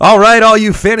All right, all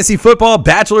you fantasy football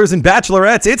bachelors and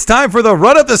bachelorettes, it's time for the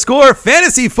Run Up the Score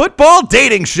Fantasy Football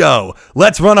Dating Show.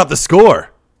 Let's run up the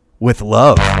score with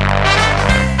love.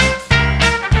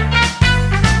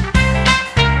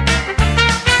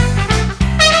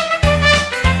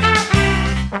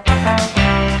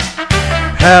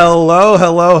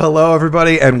 Hello,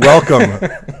 everybody, and welcome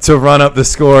to Run Up the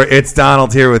Score. It's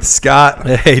Donald here with Scott.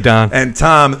 Hey, Don. And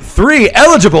Tom. 3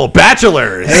 eligible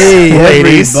bachelors. Hey,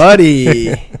 ladies.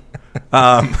 everybody.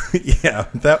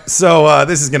 So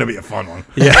this is going to be a fun one.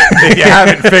 Yeah. If you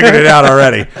haven't figured it out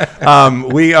already.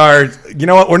 We are, you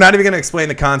know what, we're not even going to explain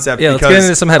the concept. Yeah, because, let's get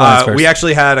into some headlines first. We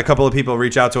actually had a couple of people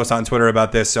reach out to us on Twitter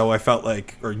about this, so I felt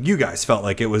like, or you guys felt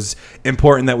like it was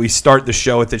important that we start the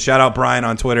show with it. Shout out Brian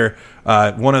on Twitter,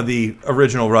 one of the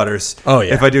original rudders. Oh,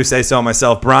 yeah. If I do say so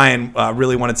myself. Brian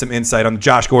really wanted some insight on the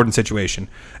Josh Gordon situation.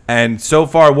 And so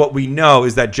far, what we know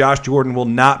is that Josh Gordon will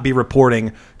not be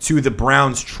reporting to the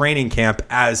Browns training camp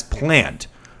as planned.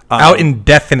 Out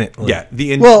indefinitely. Yeah.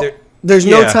 There's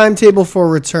no timetable for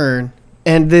return,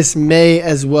 and this may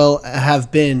as well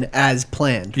have been as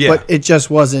planned, but it just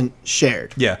wasn't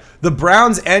shared. Yeah. The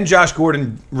Browns and Josh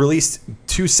Gordon released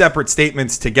 2 separate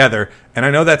statements together, and I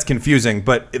know that's confusing,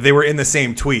 but they were in the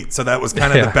same tweet, so that was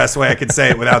kind of the best way I could say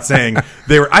it without saying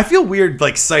they were. I feel weird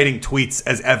like citing tweets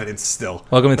as evidence still.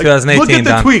 Welcome to 2018, look at the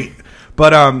Don. tweet.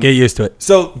 But get used to it.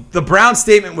 So the Browns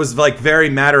statement was like very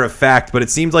matter of fact, but it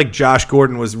seems like Josh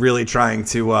Gordon was really trying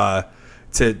to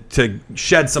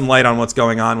shed some light on what's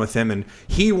going on with him, and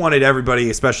he wanted everybody,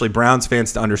 especially Browns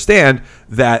fans, to understand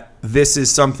that this is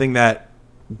something that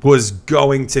was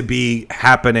going to be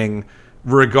happening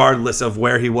regardless of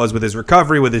where he was with his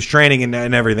recovery, with his training, and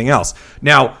everything else.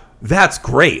 Now, that's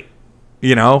great.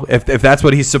 You know, if that's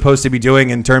what he's supposed to be doing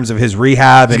in terms of his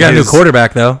rehab. He's got a new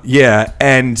quarterback, though. Yeah,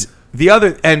 and the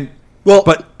other, and well,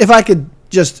 but if I could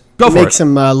just make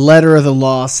some letter of the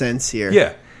law sense here.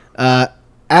 Yeah.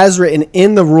 As written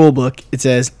in the rule book, it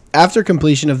says, after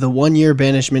completion of the 1-year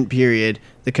banishment period,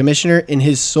 the commissioner, in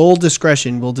his sole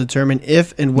discretion, will determine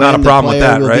if and when the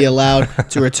player will be allowed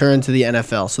to return to the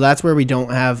NFL. So that's where we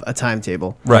don't have a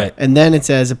timetable. Right. And then it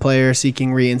says a player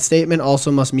seeking reinstatement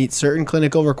also must meet certain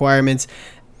clinical requirements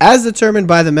as determined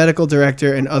by the medical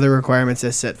director and other requirements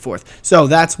as set forth. So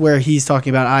that's where he's talking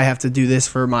about, I have to do this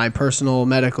for my personal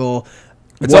medical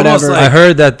It's whatever. almost like, I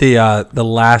heard that the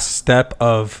last step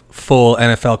of full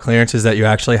NFL clearance is that you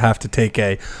actually have to take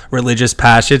a religious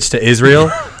passage to Israel.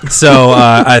 So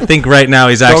I think right now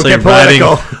he's actually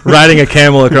riding a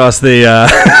camel across the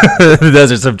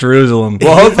deserts of Jerusalem.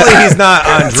 well, hopefully he's not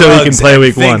on drugs So he can play and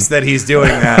week thinks 1. that he's doing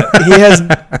that. He has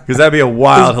Because that'd be a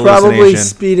wild he's probably hallucination.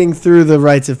 speeding through the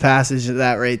rites of passage at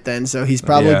that rate then. So he's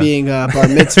probably being bar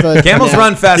mitzvah. Camels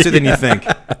run faster than you think.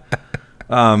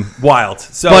 Wild.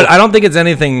 So, But I don't think it's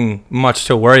anything much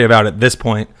to worry about at this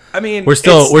point. I mean, We're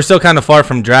still kind of far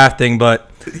from drafting, but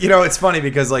you know, it's funny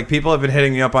because like people have been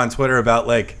hitting me up on Twitter about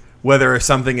like whether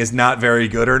something is not very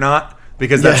good or not.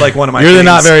 Because that's like one of my You're things. the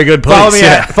not very good place.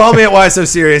 Follow me at Why So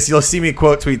Serious. You'll see me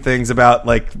quote tweet things about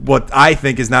like what I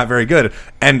think is not very good.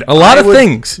 And a lot of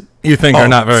things you think are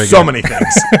not very good. So many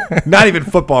things. Not even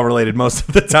football related most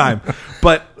of the time.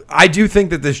 But I do think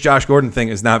that this Josh Gordon thing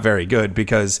is not very good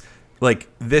because like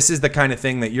this is the kind of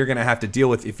thing that you're going to have to deal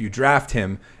with if you draft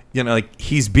him. You know, like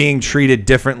he's being treated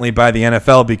differently by the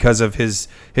NFL because of his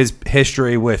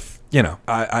history with, you know,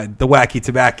 the wacky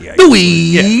tobacco. The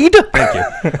weed. Yeah, thank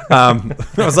you.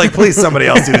 I was like, please, somebody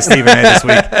else do the Stephen A. this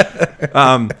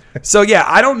week. So, yeah,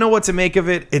 I don't know what to make of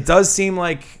it. It does seem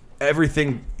like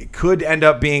everything could end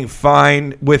up being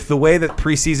fine with the way that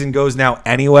preseason goes now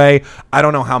anyway. I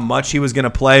don't know how much he was going to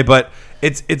play, but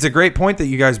it's a great point that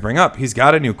you guys bring up. He's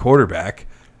got a new quarterback.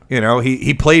 You know,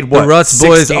 he played what? The RUTS 6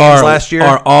 Boys games last year?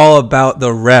 are all about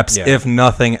the reps, if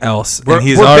nothing else. And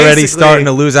he's already starting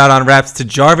to lose out on reps to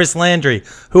Jarvis Landry,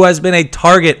 who has been a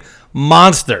target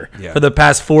monster for the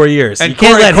past 4 years. And you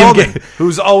can't let him get,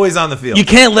 who's always on the field. You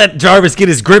can't let Jarvis get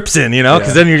his grips in, you know,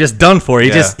 because then you're just done for. He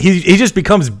just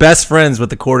becomes best friends with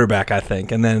the quarterback, I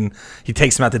think, and then he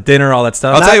takes him out to dinner, all that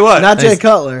stuff. I'll tell you what, not Jay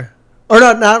Cutler, or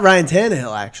not Ryan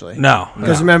Tannehill actually. No,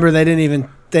 because remember they didn't even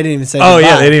say goodbye. Oh,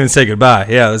 yeah, they didn't even say goodbye.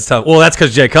 Yeah, it was tough. Well, that's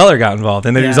because Jay Cutler got involved,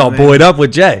 and then he was all buoyed up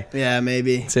with Jay. Yeah,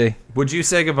 maybe. See, would you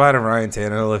say goodbye to Ryan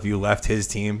Tannehill if you left his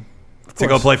team to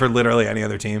go play for literally any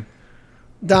other team?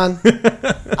 Don,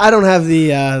 I don't have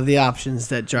the options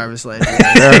that Jarvis Landry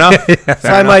has. Fair enough. So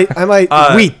I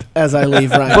might weep as I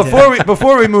leave Ryan.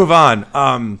 Before we move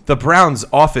on, the Browns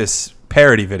Office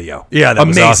parody video. Yeah, that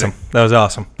was awesome. That was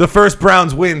awesome. The first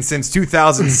Browns win since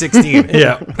 2016.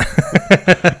 Yeah.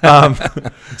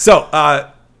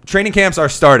 So training camps are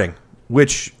starting.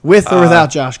 Which with or without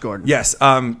Josh Gordon? Yes.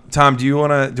 Tom, do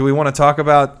we want to talk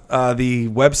about the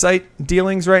website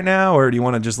dealings right now, or do you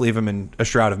want to just leave them in a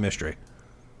shroud of mystery?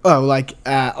 Oh, like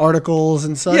articles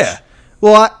and such? Yeah.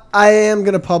 Well, I am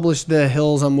going to publish the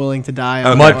Hills I'm Willing to Die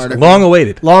article. Long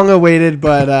awaited,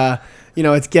 but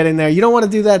it's getting there. You don't want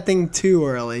to do that thing too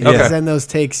early, because then those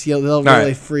takes they'll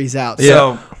really freeze out. Yeah.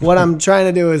 So what I'm trying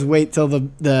to do is wait till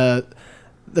the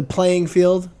playing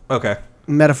field,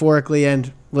 metaphorically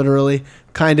and literally,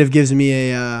 kind of gives me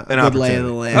a good lay of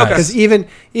the land. Because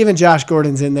even Josh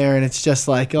Gordon's in there, and it's just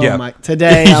like, my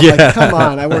today I'm like, come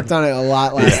on, I worked on it a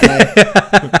lot last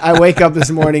night. I wake up this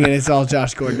morning and it's all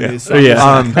Josh Gordon news. So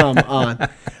come on.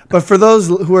 But for those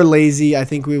who are lazy, I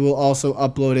think we will also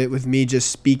upload it with me just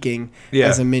speaking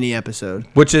as a mini episode,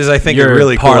 which is, I think, a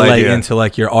really cool idea into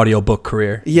like your audiobook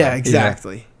career. Yeah,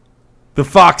 exactly. Yeah. The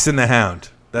Fox and the Hound.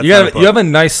 That's you have a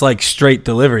nice like straight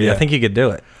delivery. I think you could do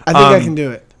it. I think I can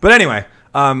do it. But anyway,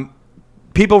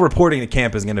 people reporting to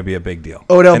camp is going to be a big deal.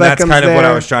 Odell Beckham's that's kind of there. what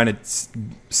I was trying to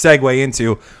segue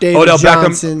into. David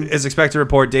Johnson. Beckham is expected to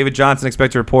report. David Johnson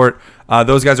expected to report.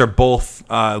 Those guys are both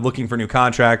looking for new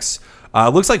contracts.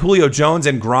 Looks like Julio Jones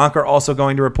and Gronk are also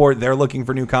going to report. They're looking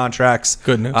for new contracts.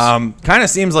 Good news. Kind of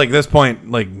seems like at this point,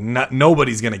 like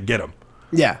nobody's going to get them.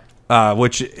 Yeah.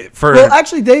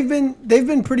 Actually, they've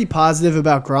been pretty positive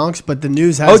about Gronk's, but the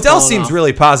news has Odell seems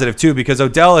really positive too, because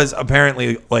Odell is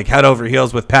apparently like head over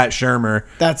heels with Pat Shurmur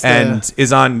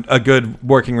is on a good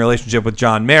working relationship with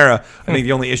John Mara. I think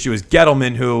the only issue is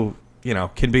Gettleman, who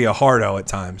can be a hardo at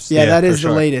times. Yeah, that is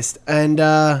the latest,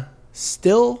 and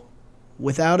still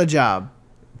without a job.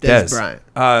 Dez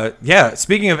Bryant.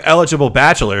 Speaking of eligible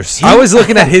bachelors, I was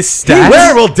looking at his stats.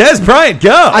 Where will Dez Bryant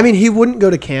go? I mean, he wouldn't go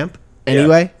to camp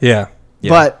anyway. Yeah.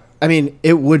 But, I mean,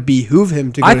 it would behoove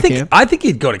him to go to camp. I think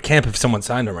he'd go to camp if someone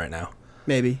signed him right now.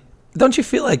 Maybe. Don't you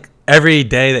feel like every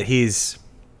day that he's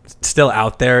still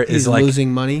out there is like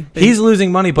losing money? He's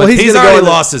losing money, but he's already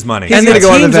lost his money. He's going to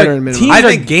go on the veteran minimum. Teams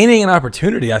are gaining an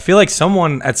opportunity. I feel like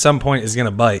someone at some point is going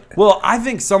to bite. Well, I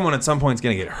think someone at some point is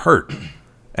going to get hurt.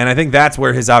 And I think that's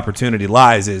where his opportunity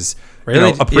lies is a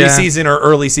preseason or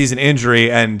early season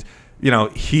injury, and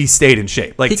he stayed in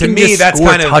shape. Like, to me, that's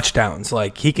kind of touchdowns.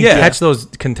 Like, he can catch those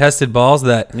contested balls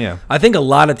that I think a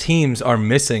lot of teams are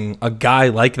missing a guy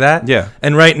like that. Yeah.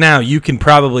 And right now you can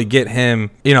probably get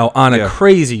him, on a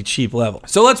crazy cheap level.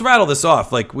 So let's rattle this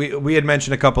off. Like we had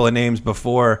mentioned a couple of names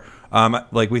before.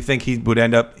 Like we think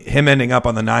ending up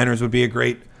on the Niners would be a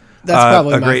great That's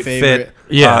probably my great favorite. fit.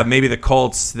 Yeah, maybe the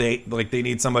Colts. They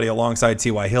need somebody alongside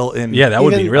T.Y. Hilton. Yeah, that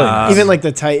would be really nice. Even like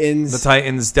the Titans. The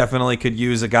Titans definitely could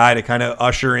use a guy to kind of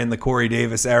usher in the Corey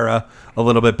Davis era a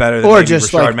little bit better than or maybe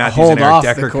just Rashard like Matthews hold and Eric off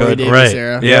Decker the Corey could. Davis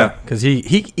era. Yeah, because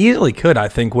he easily could. I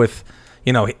think with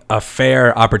a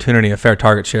fair opportunity, a fair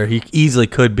target share, he easily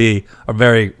could be a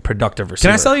very productive receiver.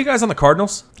 Can I sell you guys on the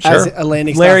Cardinals? Sure. As a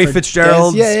landing Larry spot for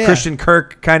Fitzgerald, Dez. Christian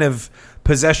Kirk, kind of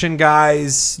possession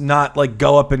guys, not like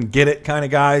go up and get it kind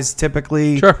of guys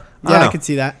typically. Sure. I could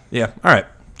see that. Yeah. All right.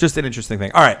 Just an interesting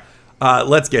thing. All right.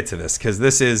 Let's get to this, because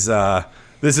this is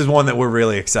one that we're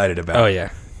really excited about. Oh,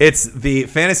 yeah. It's the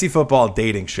fantasy football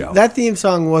dating show. That theme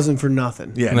song wasn't for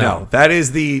nothing. Yeah, no. That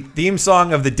is the theme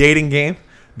song of the dating game,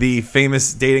 the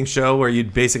famous dating show where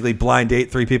you'd basically blind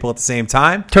date 3 people at the same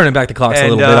time. Turning back the clocks a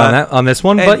little bit on this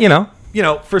one, but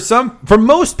for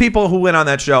most people who went on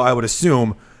that show, I would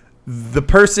assume the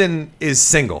person is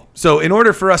single. So in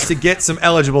order for us to get some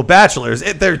eligible bachelors,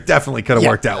 there definitely could have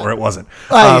worked out where it wasn't.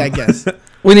 I guess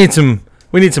we need some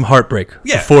heartbreak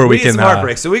before we can some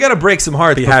heartbreak. So we got to break some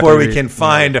hearts before we can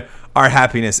find our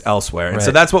happiness elsewhere. And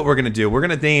so that's what we're going to do. We're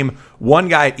going to name one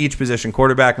guy at each position: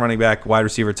 quarterback, running back, wide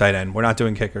receiver, tight end. We're not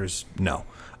doing kickers. No.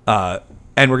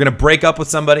 And we're going to break up with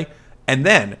somebody, and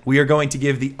then we are going to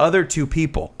give the other 2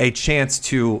 people a chance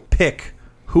to pick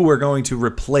who we're going to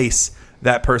replace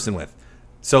that person with.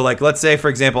 So, like, let's say, for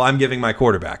example, I'm giving my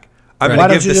quarterback. I'm going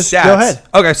to give the stats. Go ahead.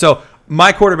 Okay, so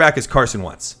my quarterback is Carson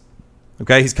Wentz.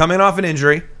 Okay, he's coming off an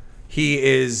injury.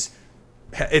 It's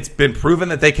been proven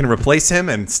that they can replace him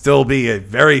and still be a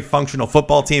very functional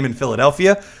football team in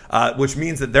Philadelphia, which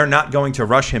means that they're not going to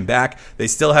rush him back. They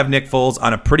still have Nick Foles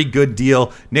on a pretty good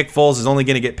deal. Nick Foles is only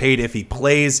going to get paid if he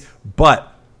plays,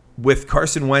 but with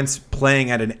Carson Wentz playing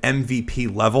at an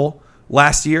MVP level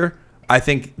last year, I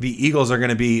think the Eagles are going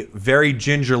to be very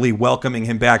gingerly welcoming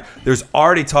him back. There's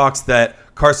already talks that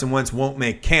Carson Wentz won't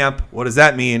make camp. What does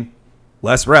that mean?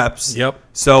 Less reps. Yep.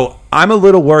 So I'm a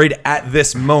little worried at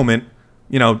this moment,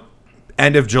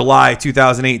 end of July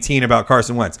 2018, about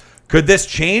Carson Wentz. Could this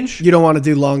change? You don't want to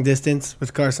do long distance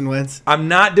with Carson Wentz? I'm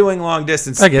not doing long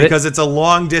distance because it's a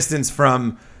long distance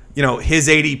from his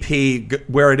ADP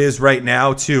where it is right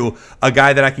now to a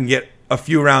guy that I can get a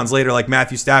few rounds later, like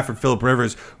Matthew Stafford, Phillip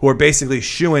Rivers, who are basically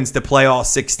shoo-ins to play all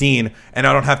 16, and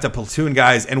I don't have to platoon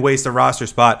guys and waste a roster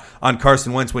spot on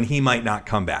Carson Wentz when he might not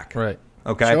come back. Right.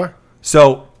 Okay? Sure.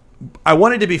 So I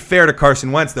wanted to be fair to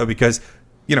Carson Wentz, though, because,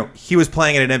 he was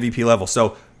playing at an MVP level.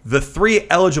 So the 3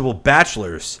 eligible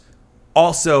bachelors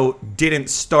also didn't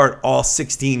start all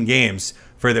 16 games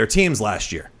for their teams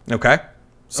last year. Okay?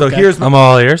 So here's... I'm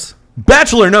all ears.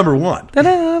 Bachelor number 1.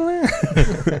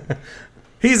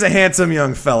 He's a handsome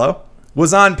young fellow.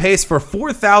 Was on pace for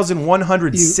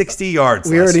 4,160 yards.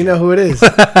 We already know who it is.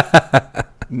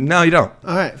 No, you don't.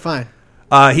 All right, fine.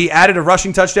 He added a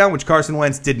rushing touchdown, which Carson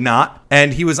Wentz did not.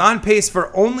 And he was on pace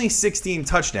for only 16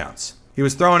 touchdowns. He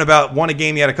was throwing about 1 a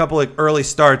game. He had a couple of early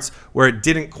starts where it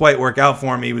didn't quite work out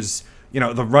for him. He was,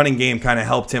 the running game kind of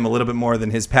helped him a little bit more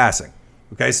than his passing.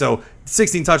 Okay, so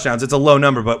 16 touchdowns. It's a low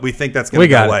number, but we think that's going to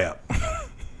go way up.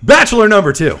 Bachelor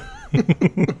number 2.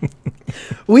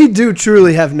 We do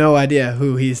truly have no idea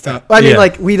who he's talking. I mean,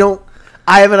 we don't.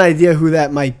 I have an idea who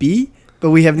that might be,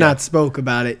 but we have not spoke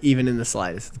about it even in the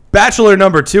slightest. Bachelor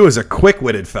number 2 is a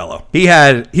quick-witted fellow.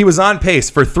 He was on pace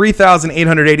for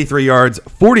 3,883 yards,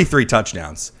 43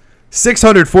 touchdowns,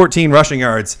 614 rushing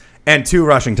yards, and 2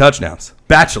 rushing touchdowns.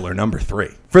 Bachelor number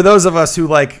 3. For those of us who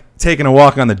like taking a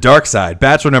walk on the dark side,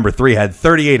 Bachelor number 3 had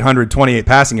 3,828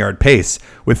 passing yard pace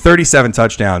with 37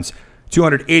 touchdowns,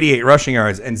 288 rushing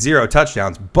yards, and 0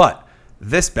 touchdowns. But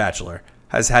this Bachelor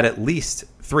has had at least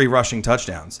 3 rushing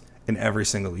touchdowns in every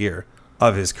single year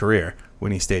of his career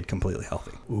when he stayed completely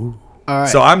healthy. Ooh. All right.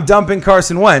 So I'm dumping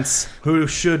Carson Wentz. Who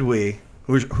should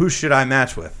I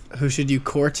match with? Who should you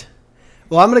court?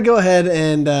 Well, I'm going to go ahead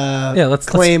and let's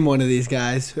claim one of these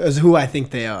guys as who I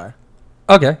think they are.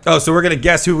 Okay. Oh, so we're going to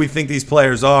guess who we think these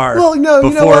players are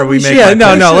before we make Yeah,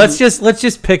 no. Let's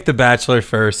just pick the Bachelor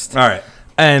first. All right.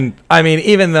 And, I mean,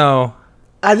 even though...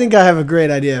 I think I have a great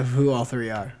idea of who all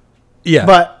 3 are. Yeah,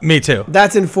 but me too.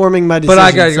 That's informing my decision. But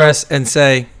I digress and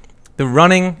say the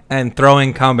running and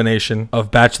throwing combination of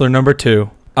Bachelor number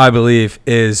 2, I believe,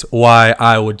 is why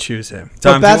I would choose him.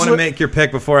 Tom, do you want to make your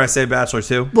pick before I say Bachelor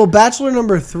 2? Well, Bachelor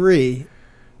number 3...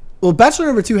 Well, Bachelor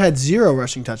number 2 had 0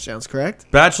 rushing touchdowns,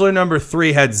 correct? Bachelor number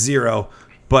 3 had 0,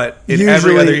 but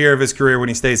every other year of his career when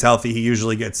he stays healthy, he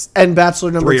usually gets And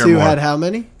Bachelor number 2 had how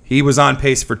many? He was on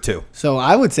pace for 2. So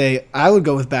I would say I would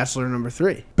go with Bachelor number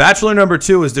 3. Bachelor number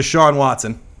 2 was Deshaun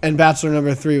Watson. And Bachelor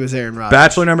number 3 was Aaron Rodgers.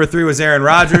 Bachelor number 3 was Aaron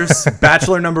Rodgers.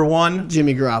 Bachelor number 1,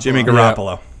 Jimmy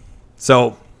Garoppolo. Yeah.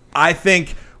 So I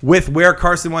think with where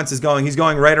Carson Wentz is going, he's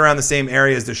going right around the same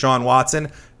area as Deshaun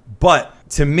Watson. But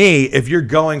to me, if you're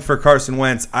going for Carson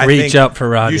Wentz, I think reach up for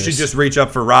Rodgers. You should just reach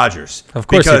up for Rodgers. Of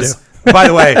course you do. By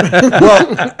the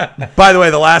way,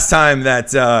 the last time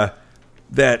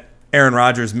that Aaron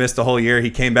Rodgers missed a whole year, he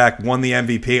came back, won the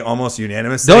MVP almost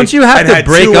unanimously. Don't you have to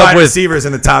break up with receivers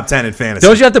in the top 10 in fantasy?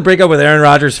 Don't you have to break up with Aaron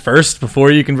Rodgers first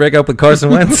before you can break up with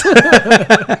Carson Wentz?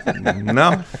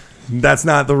 No, that's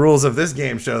not the rules of this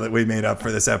game show that we made up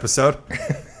for this episode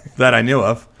that I knew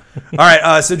of. All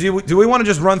right, so do we want to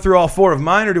just run through all 4 of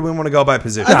mine, or do we want to go by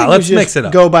position? I think let's mix it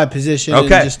up. Go by position.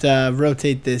 Okay. And just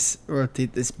rotate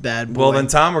this bad boy. Well, then,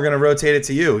 Tom, we're going to rotate it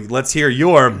to you. Let's hear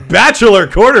your Bachelor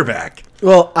quarterback.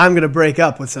 Well, I'm going to break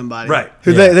up with somebody. Right.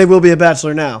 Who they will be a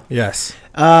Bachelor now. Yes.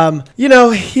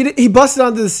 He busted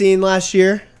onto the scene last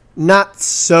year. Not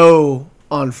so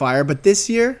on fire, but this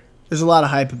year, there's a lot of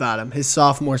hype about him, his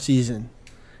sophomore season.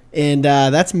 And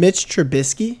that's Mitch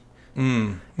Trubisky.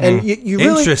 And you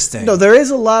really... Interesting. No, there is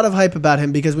a lot of hype about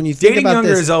him because when you think Dating about younger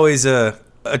this... is always a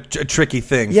tricky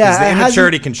thing. Yeah. Because the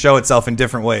immaturity can show itself in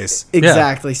different ways.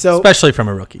 Exactly. Yeah. So especially from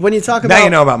a rookie. When you talk about... Now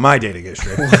you know about my dating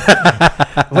history.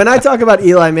 When I talk about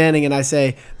Eli Manning and I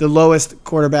say the lowest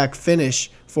quarterback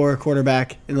finish for a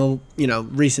quarterback in the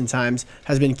recent times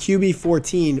has been QB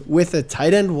 14 with a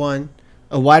tight end 1,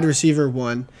 a wide receiver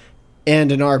 1,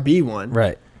 and an RB 1.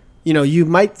 Right. You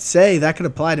might say that could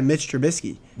apply to Mitch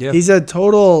Trubisky. Yeah. He's a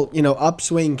total,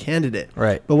 upswing candidate.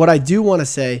 Right. But what I do want to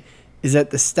say is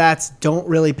that the stats don't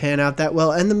really pan out that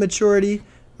well, and the maturity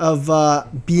of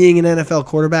being an NFL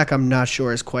quarterback, I'm not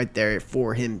sure is quite there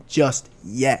for him just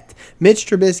yet. Mitch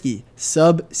Trubisky,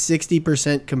 sub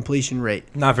 60% completion rate.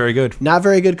 Not very good. Not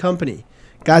very good company.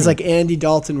 Guys like Andy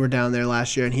Dalton were down there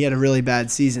last year, and he had a really bad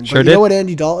season. Sure but you know what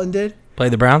Andy Dalton did?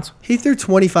 Played the Browns? He threw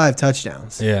 25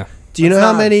 touchdowns. Yeah. Do you know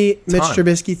how many Mitch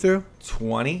Trubisky threw?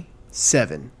 20?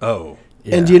 7. Oh.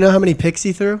 Yeah. And do you know how many picks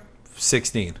he threw?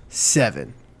 16.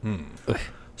 7.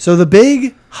 So the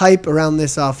big hype around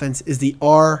this offense is the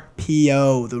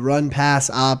RPO, the run pass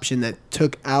option that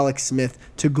took Alex Smith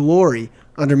to glory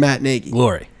under Matt Nagy.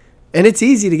 Glory. And it's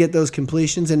easy to get those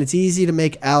completions, and it's easy to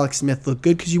make Alex Smith look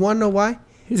good because you want to know why?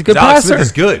 He's a good Alex passer. Smith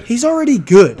is good. He's already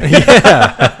good.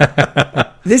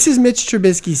 Yeah. This is Mitch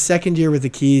Trubisky's second year with the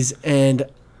Keys, and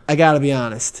I got to be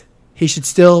honest. He should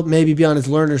still maybe be on his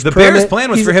learner's permit. The Bears'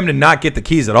 plan was for him to not get the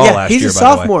keys at all last year, he's a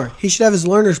sophomore. He should have his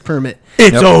learner's permit.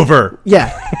 It's over.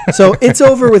 Yeah. So it's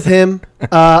over with him.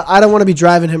 I don't want to be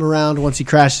driving him around once he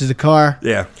crashes a car.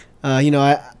 Yeah.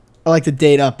 I like to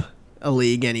date up a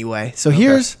league anyway. So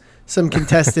here's some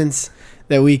contestants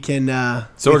that we can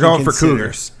So we're going for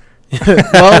Cougars.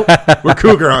 Well, we're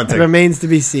Cougar hunting. Remains to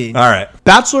be seen. All right.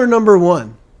 Bachelor number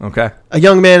 1. Okay. A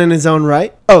young man in his own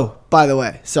right. Oh, by the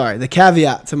way, sorry. The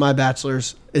caveat to my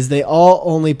bachelors is they all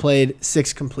only played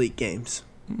 6 complete games.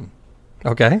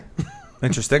 Okay.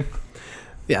 Interesting.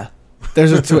 Yeah.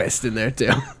 There's a twist in there,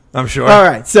 too. I'm sure. All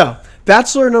right. So,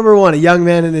 bachelor number 1, a young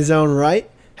man in his own right,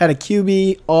 had a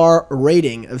QBR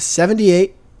rating of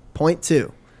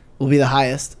 78.2. Will be the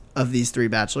highest of these 3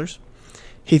 bachelors.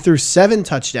 He threw 7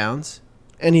 touchdowns,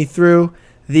 and he threw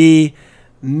the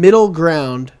middle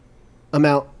ground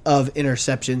amount of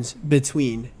interceptions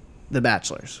between the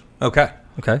bachelors. Okay.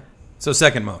 Okay. So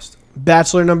second most.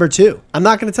 Bachelor number 2. I'm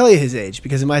not going to tell you his age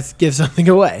because it might give something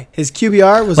away. His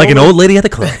QBR was like an old lady at the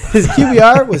club. His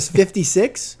QBR was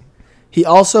 56. He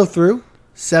also threw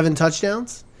 7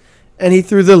 touchdowns, and he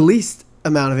threw the least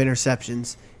amount of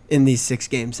interceptions in these 6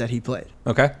 games that he played.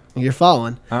 Okay. You're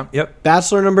following. Yep.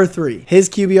 Bachelor number 3. His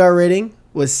QBR rating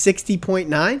was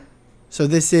 60.9. So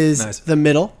this is the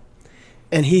middle.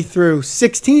 And he threw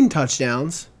 16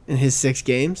 touchdowns in his 6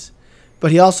 games,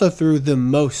 but he also threw the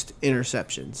most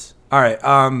interceptions. All right.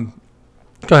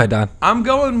 Go ahead, Don. I'm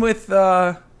going with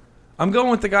the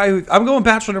guy who I'm going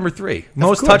bachelor number 3.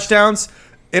 Most touchdowns.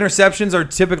 Interceptions are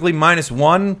typically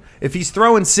 -1. If he's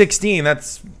throwing 16,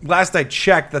 that's last I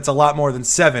checked, that's a lot more than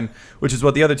 7, which is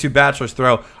what the other 2 bachelors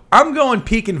throw. I'm going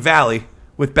Peak and Valley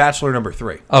with bachelor number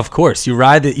 3. Of course, you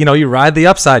ride the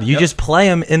upside. You just play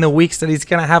him in the weeks that he's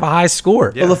going to have a high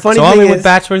score. Yeah. Well, the funny thing is, with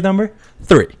bachelor number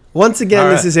 3. Once again, All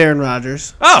this right. is Aaron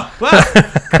Rodgers. Oh, wow.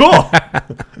 Cool.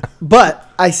 But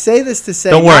I say this to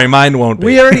say, Don't worry, mine won't be.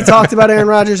 We already talked about Aaron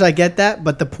Rodgers. I get that,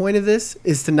 but the point of this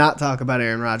is to not talk about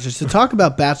Aaron Rodgers, to talk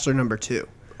about bachelor number 2.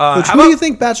 Who do you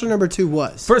think bachelor number 2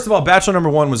 was? First of all, bachelor number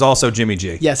 1 was also Jimmy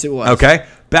G. Yes, it was. Okay.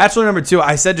 Bachelor number 2,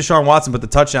 I said Deshaun Watson, but the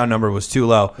touchdown number was too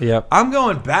low. Yep. I'm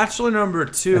going bachelor number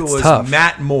 2 That's was tough.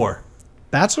 Matt Moore.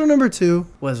 Bachelor number 2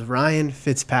 was Ryan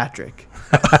Fitzpatrick,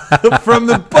 From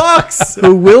the Bucks.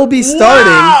 who will be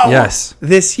starting Yes.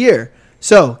 this year.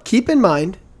 So keep in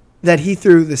mind that he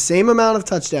threw the same amount of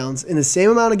touchdowns in the same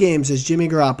amount of games as Jimmy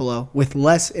Garoppolo with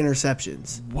less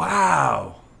interceptions.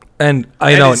 Wow. And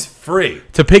That is free.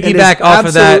 to piggyback off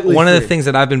of that, absolutely one of the free. things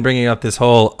that I've been bringing up this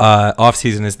whole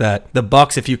offseason is that the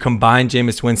Bucs, if you combine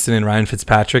Jameis Winston and Ryan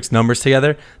Fitzpatrick's numbers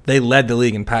together, they led the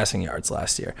league in passing yards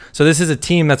last year. So this is a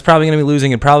team that's probably going to be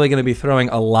losing and probably going to be throwing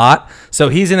a lot. So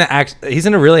he's in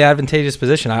a really advantageous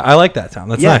position. I like that, Tom.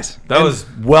 That's nice. That was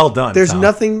well done. There's Tom.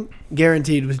 nothing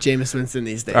guaranteed with Jameis Winston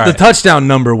these days. All The right. touchdown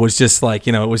number was just like,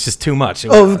 it was just too much.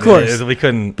 Of course. We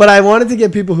couldn't. But I wanted to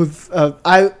get people who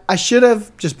I should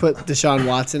have just put Deshaun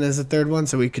Watson as the third one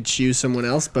so we could choose someone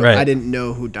else, but Right. I didn't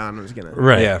know who Don was going to.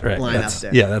 Right. Yeah, Right. line That's, up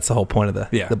there. yeah, that's the whole point of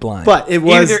the blind. But it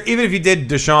was. Even if you did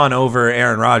Deshaun over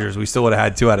Aaron Rodgers, we still would have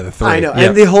had 2 out of the 3. I know, Yep.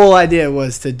 and the whole idea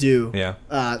was to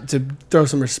to throw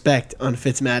some respect on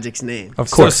Fitzmagic's name. Of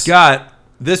course. So, Scott,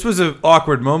 this was an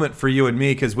awkward moment for you and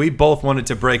me because we both wanted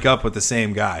to break up with the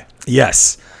same guy.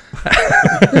 Yes.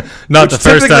 Not the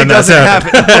first Typically time that's doesn't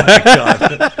happened.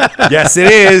 happen. Oh, my God. Yes,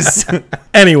 it is.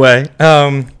 Anyway,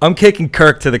 I'm kicking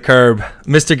Kirk to the curb.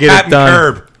 Mr. Get Captain It Done.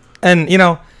 Curb. And,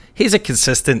 he's a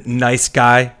consistent, nice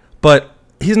guy, but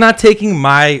he's not taking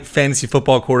my fantasy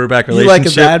football quarterback You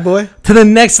relationship like a bad boy? to the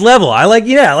next level. I like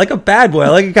a bad boy. I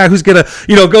like a guy who's going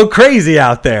to, go crazy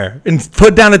out there and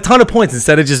put down a ton of points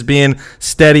instead of just being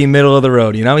steady, middle of the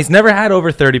road. He's never had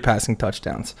over 30 passing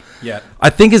touchdowns. Yeah. I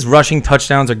think his rushing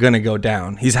touchdowns are going to go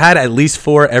down. He's had at least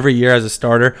 4 every year as a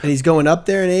starter. And he's going up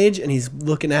there in age, and he's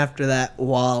looking after that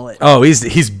wallet. Oh,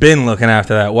 he's been looking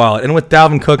after that wallet. And with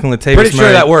Dalvin Cook and Latavius Pretty sure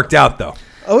Murray, that worked out, though.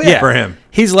 Oh, yeah. For him.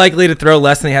 He's likely to throw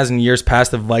less than he has in years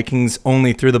past. The Vikings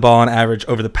only threw the ball on average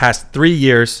over the past 3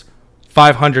 years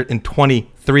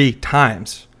 523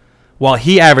 times, while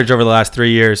he averaged over the last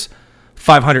 3 years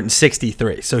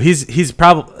 563. So he's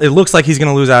probably, it looks like he's going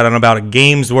to lose out on about a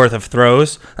game's worth of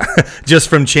throws just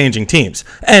from changing teams.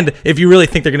 And if you really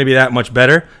think they're going to be that much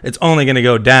better, it's only going to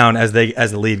go down as the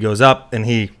lead goes up and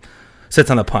he sits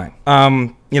on the pine.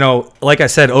 Like I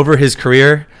said, over his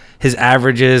career, his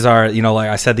averages are, like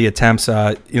I said, the attempts,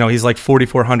 he's like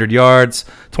 4,400 yards,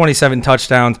 27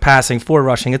 touchdowns, passing, 4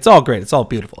 rushing. It's all great. It's all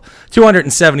beautiful.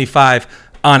 275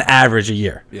 on average a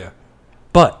year. Yeah.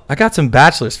 But I got some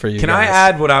bachelors for you. Can guys. I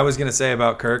add what I was going to say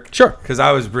about Kirk? Sure. Because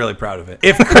I was really proud of it.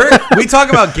 If Kirk, we talk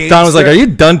about game. Don was like, "Are you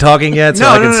done talking yet?" So no.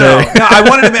 I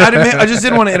wanted to. I just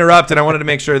didn't want to interrupt, and I wanted to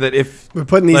make sure that if we're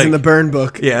putting these in the burn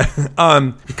book. Yeah.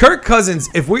 Kirk Cousins.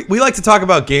 If we like to talk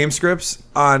about game scripts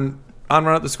on Run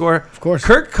Up the Score, of course.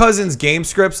 Kirk Cousins' game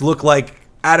scripts look like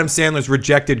Adam Sandler's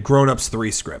rejected Grown Ups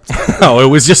 3 script. Oh, it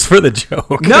was just for the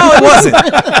joke. No, it wasn't.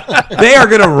 They are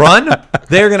going to run.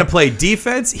 They're going to play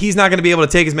defense. He's not going to be able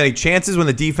to take as many chances when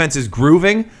the defense is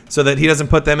grooving so that he doesn't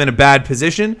put them in a bad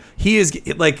position. He is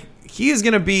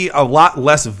going to be a lot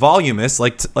less voluminous,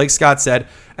 like Scott said.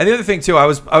 And the other thing, too, I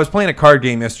was playing a card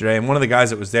game yesterday, and one of the guys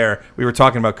that was there, we were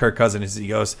talking about Kirk Cousins.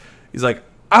 He's like,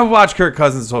 I've watched Kirk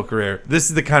Cousins his whole career. This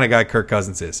is the kind of guy Kirk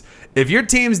Cousins is. If your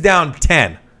team's down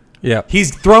 10, yeah,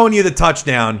 he's throwing you the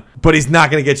touchdown, but he's not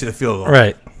going to get you the field goal.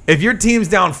 Right. If your team's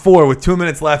down 4 with 2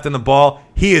 minutes left in the ball,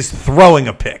 he is throwing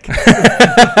a pick. And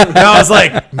I was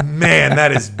like, man,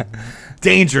 that is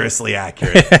dangerously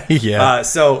accurate. Yeah.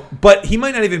 But he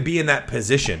might not even be in that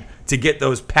position to get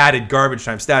those padded garbage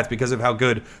time stats because of how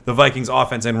good the Vikings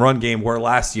offense and run game were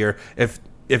last year. If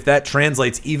that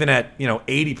translates even at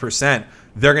 80%,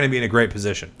 they're going to be in a great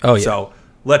position. Oh yeah. So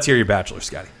let's hear your bachelor,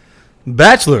 Scotty.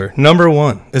 Bachelor number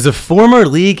 1 is a former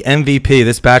league MVP.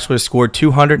 This bachelor scored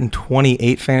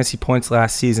 228 fantasy points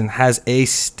last season, has a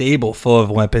stable full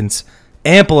of weapons,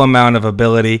 ample amount of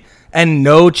ability, and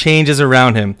no changes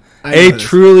around him. A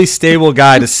truly stable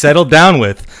guy to settle down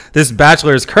with. This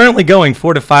bachelor is currently going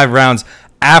 4 to 5 rounds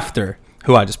after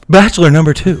Bachelor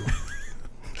number 2.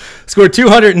 Scored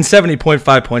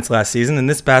 270.5 points last season, and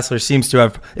this bachelor seems to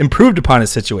have improved upon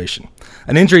his situation.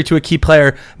 An injury to a key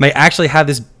player may actually have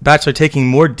this bachelor taking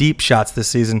more deep shots this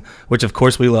season, which of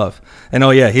course we love. And oh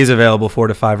yeah, he's available 4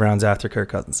 to 5 rounds after Kirk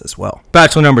Cousins as well.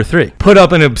 Bachelor number 3 put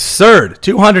up an absurd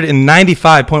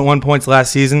 295.1 points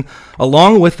last season,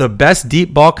 along with the best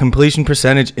deep ball completion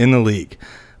percentage in the league.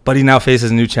 But he now faces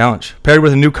a new challenge. Paired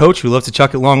with a new coach who loves to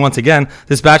chuck it long once again,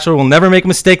 this bachelor will never make a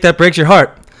mistake that breaks your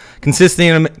heart.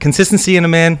 Consistency in a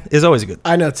man is always good.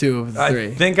 I know 2 of the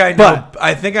 3.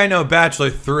 I think I know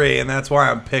Bachelor 3, and that's why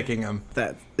I'm picking him.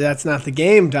 That's not the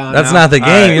game, Don. That's not the game.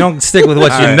 Right. You don't stick with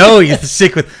what you know. You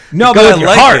stick with but I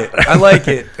like it. I like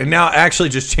it. And now I actually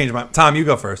just changed my. Tom, you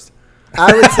go first.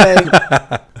 I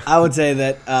would say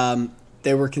that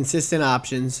there were consistent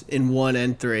options in 1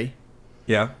 and 3.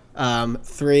 Yeah.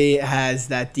 3 has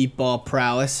that deep ball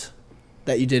prowess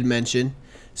that you did mention.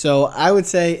 So I would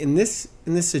say in this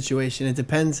situation, it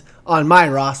depends on my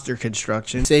roster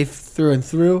construction, safe through and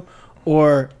through,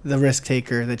 or the risk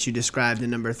taker that you described in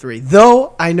number 3.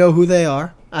 Though I know who they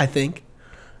are, I think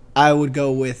I would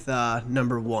go with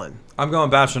number 1. I'm going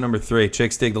Bachelor number 3.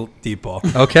 Chicks dig the deep ball.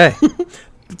 Okay.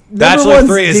 Bachelor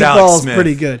 3 is Alex Smith.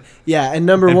 Pretty good. Yeah, and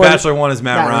number 1. Bachelor 1 is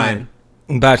Matt Ryan.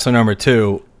 Bachelor number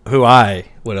 2, who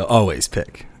I would always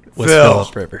pick, was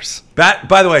Phillip Rivers.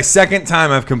 By the way, second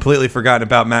time I've completely forgotten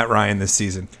about Matt Ryan this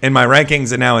season. In my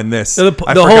rankings and now in this. So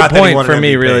the whole point for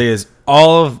me really is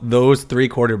all of those 3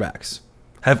 quarterbacks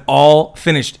have all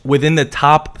finished within the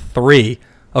top 3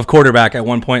 of quarterback at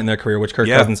one point in their career, which Kirk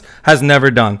Cousins has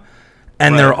never done.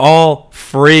 And they're all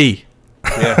free.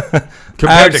 Yeah.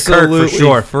 Compared to Kirk, for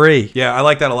sure. Free. Yeah, I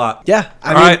like that a lot. Yeah.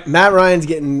 I mean, Matt Ryan's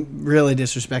getting really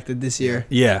disrespected this year.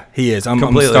 Yeah, he is. I'm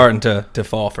starting to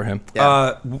fall for him.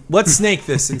 Yeah. Let's snake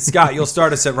this. And Scott, you'll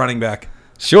start us at running back.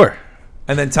 Sure.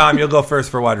 And then Tom, you'll go first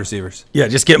for wide receivers. Yeah,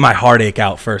 just get my heartache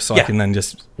out first so I can then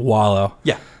just wallow.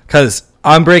 Yeah. Because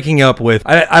I'm breaking up with,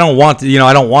 I don't want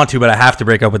to, but I have to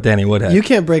break up with Danny Woodhead. You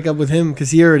can't break up with him because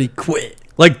he already quit.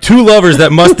 Like 2 lovers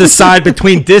that must decide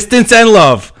between distance and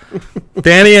love.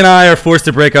 Danny and I are forced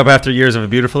to break up after years of a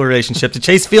beautiful relationship to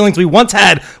chase feelings we once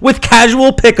had with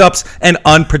casual pickups and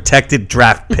unprotected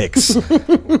draft picks.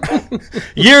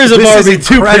 Years of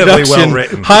RB2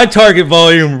 production, high target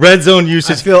volume, red zone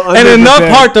usage, and enough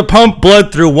heart to pump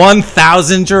blood through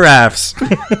 1,000 giraffes.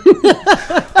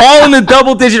 All in the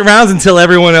double-digit rounds until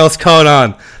everyone else caught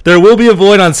on. There will be a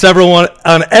void on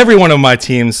every one of my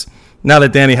teams now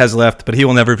that Danny has left, but he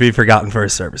will never be forgotten for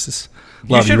his services.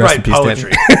 You should write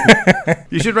poetry.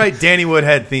 You should write Danny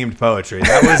Woodhead themed poetry.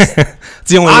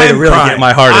 It's the only way to really get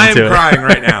my heart into it. I'm crying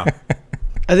right now.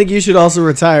 I think you should also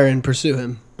retire and pursue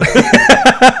him.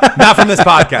 Not from this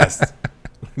podcast.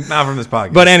 Not from this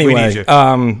podcast. But anyway,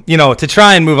 to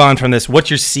try and move on from this,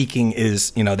 what you're seeking is,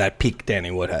 that peak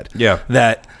Danny Woodhead. Yeah.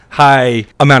 That high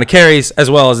amount of carries as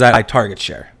well as that high target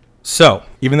share. So,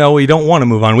 even though we don't want to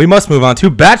move on, we must move on to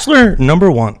Bachelor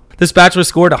number 1. This Bachelor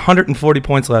scored 140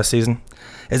 points last season.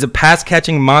 Is a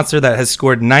pass-catching monster that has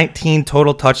scored 19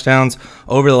 total touchdowns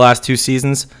over the last 2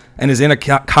 seasons and is in a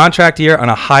contract year on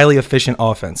a highly efficient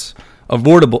offense.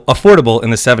 Affordable in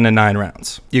the 7 and 9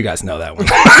 rounds. You guys know that one.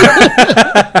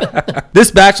 This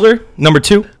Bachelor, number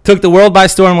 2, took the world by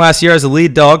storm last year as a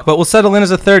lead dog, but will settle in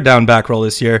as a third down back role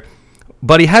this year.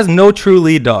 But he has no true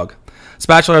lead dog. This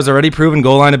Bachelor has already proven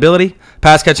goal line ability,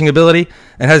 pass catching ability,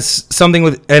 and has something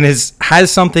within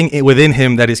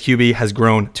him that his QB has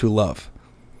grown to love.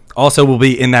 Also will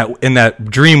be in that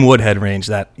dream Woodhead range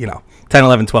that, 10,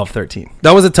 11, 12, 13.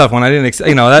 That was a tough one. I didn't,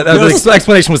 the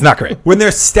explanation was not great. When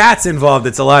there's stats involved,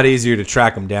 it's a lot easier to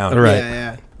track them down. Right.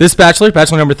 Yeah. This Bachelor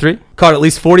number 3, caught at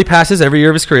least 40 passes every year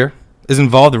of his career, is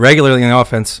involved regularly in the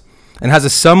offense, and has a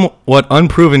somewhat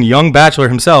unproven young Bachelor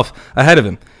himself ahead of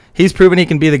him. He's proven he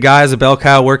can be the guy as a bell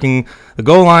cow working the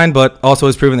goal line, but also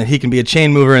has proven that he can be a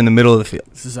chain mover in the middle of the field.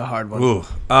 This is a hard one. Ooh.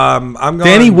 I'm going.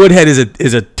 Danny Woodhead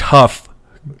is a tough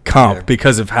comp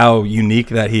because of how unique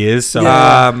that he is. So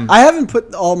I haven't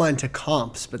put all mine to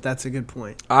comps, but that's a good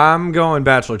point. I'm going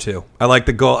Bachelor 2. I like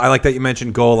the goal. I like that you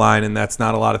mentioned goal line, and that's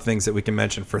not a lot of things that we can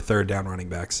mention for third down running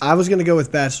backs. I was going to go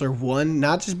with Bachelor 1,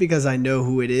 not just because I know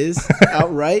who it is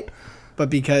outright, but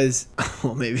because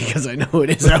I know who it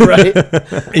is outright.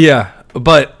 Yeah,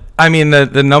 but I mean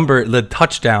the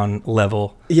touchdown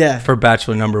level for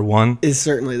Bachelor number 1 is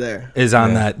certainly there. Is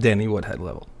on that Danny Woodhead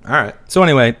level. All right. So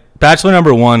anyway, Bachelor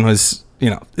number 1 was,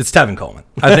 it's Tevin Coleman.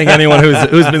 I think anyone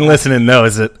who's been listening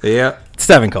knows it. Yeah. It's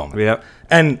Tevin Coleman. Yeah.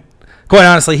 And quite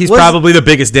honestly, he's probably the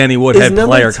biggest Danny Woodhead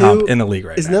player comp in the league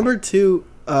right now. Is number 2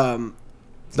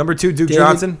 number 2 Duke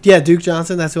Johnson? Yeah, Duke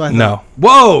Johnson. That's who I thought. No.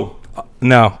 Whoa.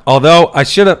 No. Although I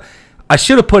should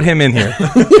have put him in here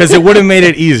because it would have made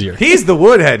it easier. He's the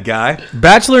Woodhead guy.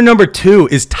 Bachelor number 2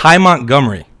 is Ty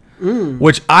Montgomery,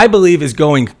 which I believe is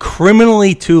going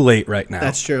criminally too late right now.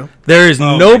 That's true. There is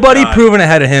nobody proven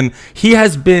ahead of him. He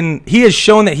has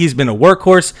shown that he's been a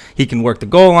workhorse. He can work the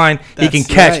goal line. He can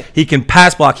catch. Right. He can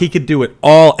pass block. He could do it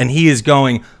all, and he is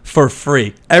going for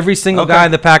free. Every single guy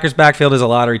in the Packers backfield is a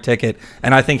lottery ticket,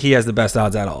 and I think he has the best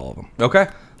odds out of all of them. Okay.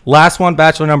 Last one,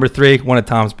 Bachelor number 3, one of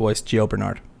Tom's boys, Gio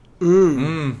Bernard.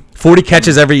 40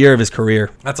 catches every year of his career.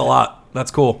 That's a lot.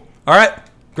 That's cool. All right.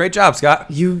 Great job,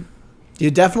 Scott. You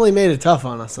definitely made it tough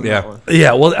on us on that one.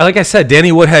 Yeah, well, like I said,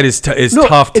 Danny Woodhead is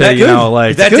tough to,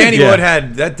 that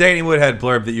Danny Woodhead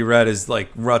blurb that you read is like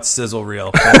RUTS sizzle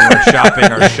reel. When we were shopping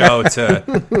our show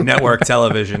to network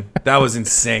television. That was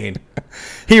insane.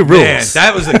 He rules. Man,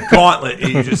 that was a gauntlet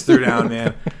you just threw down,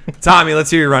 man. Tommy, let's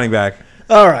hear your running back.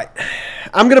 All right.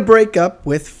 I'm going to break up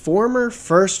with former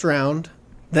first round,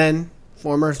 then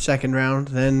former second round,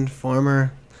 then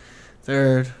former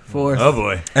third, fourth. Oh,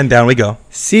 boy. And down we go.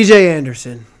 C.J.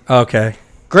 Anderson. Okay.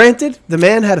 Granted, the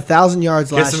man had 1,000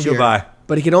 yards last year. Goodbye.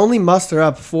 But he could only muster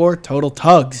up 4 total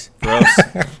tugs. Gross.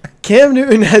 Cam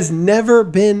Newton has never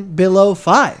been below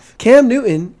 5. Cam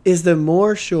Newton is the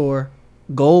more sure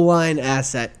goal line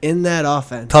asset in that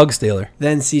offense. Tug stealer.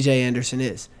 Than C.J. Anderson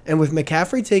is. And with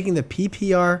McCaffrey taking the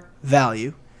PPR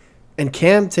value and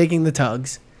Cam taking the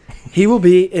tugs, he will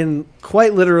be in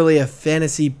quite literally a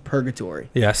fantasy purgatory.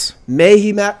 Yes. May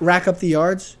he rack up the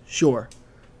yards? Sure.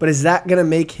 But is that going to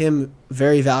make him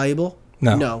very valuable?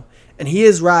 No. And he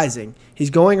is rising. He's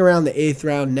going around the 8th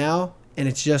round now, and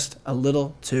it's just a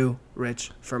little too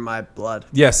rich for my blood.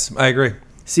 Yes, I agree.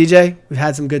 CJ, we've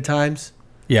had some good times.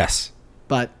 Yes.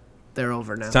 But they're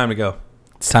over now. It's time to go.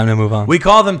 It's time to move on. We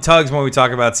call them tugs when we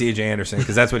talk about C.J. Anderson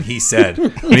because that's what he said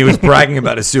when he was bragging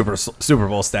about his Super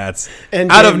Bowl stats.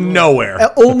 And out of nowhere.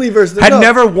 Only versus had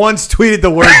never once tweeted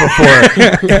the word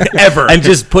before, ever. And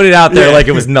just put it out there like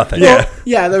it was nothing.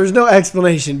 Yeah, there was no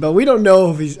explanation, but we don't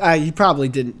know if he probably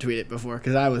didn't tweet it before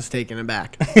because I was taken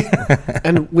aback.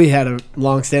 And we had a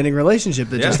long-standing relationship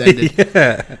that just ended.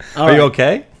 Yeah. Are you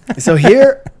okay? So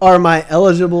here are my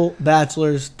eligible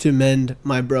bachelors to mend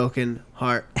my broken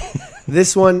heart.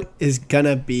 This one is going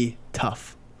to be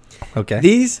tough. Okay.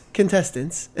 These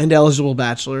contestants and eligible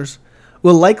bachelors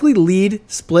will likely lead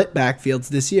split backfields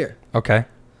this year. Okay.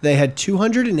 They had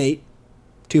 208,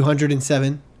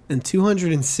 207, and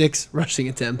 206 rushing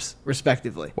attempts,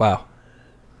 respectively. Wow.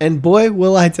 And boy,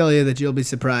 will I tell you that you'll be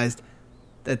surprised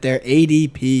that their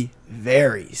ADP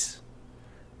varies.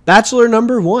 Bachelor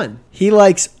number 1. He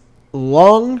likes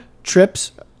long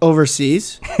trips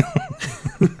overseas.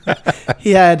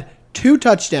 He had 2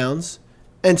 touchdowns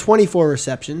and 24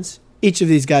 receptions. Each of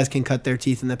these guys can cut their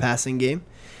teeth in the passing game.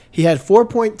 He had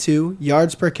 4.2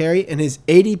 yards per carry, and his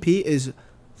ADP is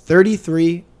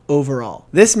 33 overall.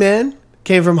 This man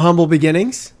came from humble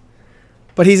beginnings,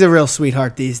 but he's a real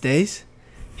sweetheart these days.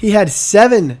 He had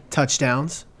 7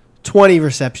 touchdowns, 20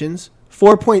 receptions,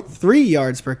 4.3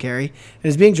 yards per carry, and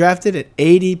is being drafted at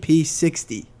ADP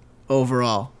 60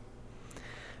 overall.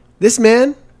 This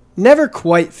man never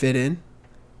quite fit in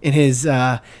his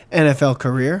NFL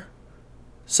career.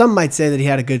 Some might say that he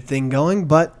had a good thing going,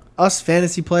 but us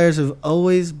fantasy players have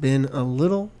always been a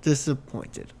little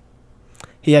disappointed.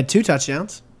 He had 2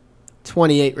 touchdowns,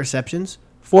 28 receptions,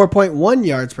 4.1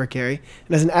 yards per carry,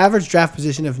 and has an average draft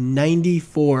position of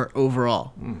 94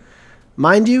 overall.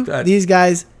 Mind you, these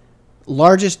guys'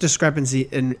 largest discrepancy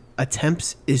in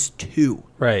attempts is 2.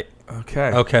 Right.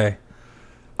 Okay.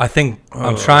 I think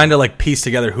I'm trying to piece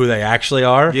together who they actually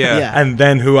are. Yeah. And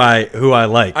then who I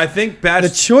like. I think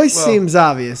the choice seems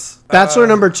obvious. Bachelor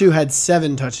number 2 had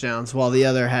 7 touchdowns, while the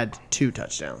other had 2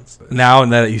 touchdowns. Now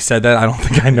that you said that, I don't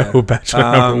think I know who Bachelor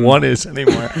number 1 is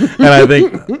anymore. And I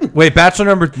think wait, Bachelor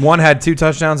number 1 had 2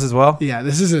 touchdowns as well? Yeah,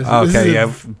 this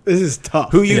is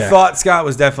tough. Who you thought, Scott,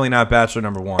 was definitely not Bachelor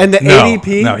number 1. And the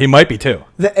ADP? No, he might be too.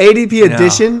 The ADP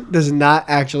addition does not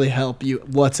actually help you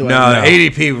whatsoever. No, the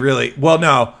ADP really... Well,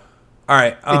 no. All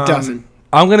right. It doesn't.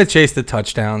 I'm going to chase the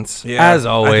touchdowns, as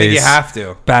always. I think you have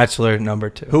to. Bachelor number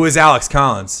 2. Who is Alex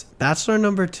Collins? Bachelor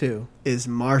number 2 is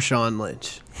Marshawn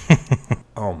Lynch.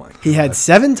 Oh, my God. He had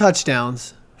 7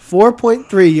 touchdowns,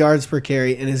 4.3 yards per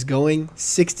carry, and is going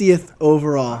 60th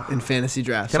overall in fantasy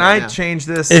drafts. Can I change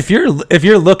this? If you're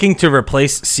looking to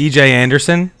replace C.J.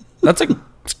 Anderson, it's a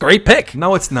great pick.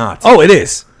 No, it's not. Oh, it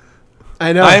is.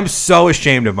 I know. I am so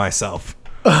ashamed of myself.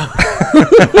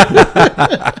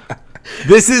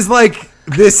 This is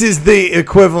the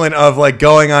equivalent of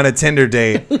going on a Tinder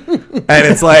date, and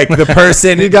it's like the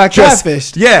person you got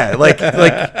catfished.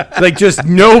 Yeah, just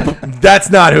nope, that's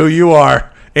not who you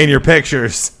are in your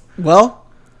pictures. Well,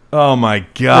 oh my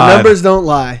God, the numbers don't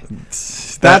lie.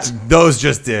 Those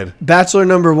just did. Bachelor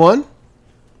number 1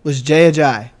 was Jay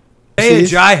Ajayi. Jay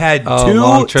Ajayi had 2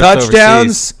 Overseas.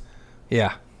 touchdowns.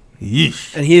 Yeah.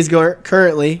 Yeesh. And he is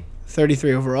currently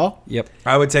 33 overall. Yep.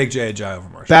 I would take Jay Ajayi over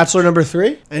Marshall. Bachelor number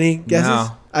 3. Any guesses?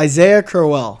 No. Isaiah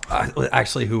Crowell. That's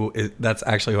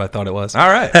actually who I thought it was. All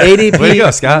right. ADP Way to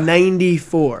go, Scott.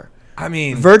 94. I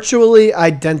mean, virtually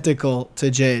identical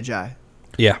to Jay Ajayi.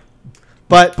 Yeah.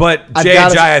 But Jay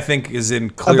Ajayi, I think, is in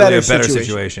clearly a better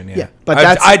situation. Yeah. But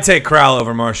I'd take Crowell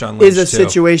over Marshawn Lynch. Is a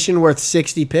situation worth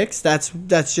 60 picks? That's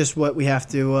just what we have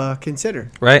to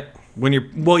consider. Right.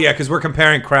 Because we're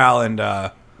comparing Crowell and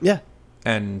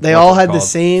and they all had the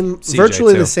same,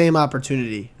 virtually the same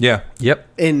opportunity. Yeah. Yep.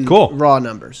 In raw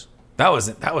numbers. That was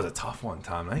a tough one,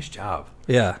 Tom. Nice job.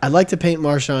 Yeah. I'd like to paint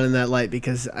Marshawn in that light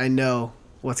because I know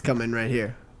what's coming right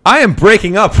here. I am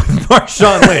breaking up with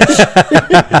Marshawn Lynch.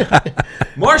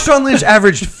 Marshawn Lynch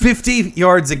averaged 50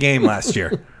 yards a game last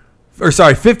year.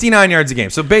 59 yards a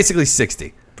game. So basically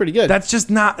 60. Pretty good. That's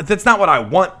not what I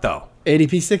want, though.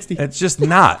 ADP 60. It's just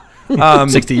not.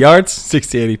 60 yards,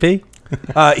 60 ADP.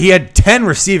 He had 10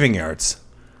 receiving yards.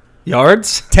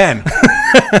 Yards? 10.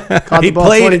 Caught the ball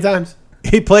 20 times.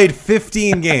 He played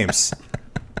 15 games.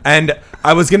 And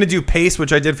I was going to do pace,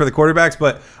 which I did for the quarterbacks,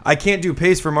 but I can't do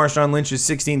pace for Marshawn Lynch's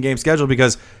 16-game schedule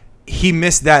because he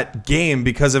missed that game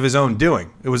because of his own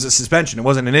doing. It was a suspension. It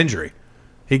wasn't an injury.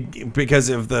 Because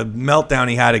of the meltdown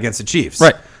he had against the Chiefs.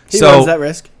 Right. He runs that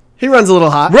risk. He runs a little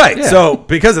hot. Right. Yeah. So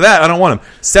because of that, I don't want him.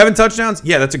 7 touchdowns,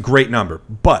 yeah, that's a great number.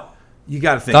 But you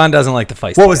got to think. Don doesn't like to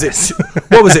fight. What was it?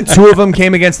 2 of them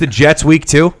came against the Jets week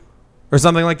 2 or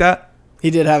something like that?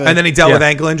 He did have and then he dealt with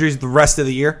ankle injuries the rest of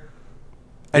the year.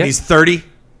 And he's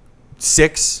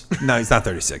 36. No, he's not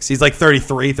 36. He's like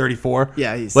 33, 34.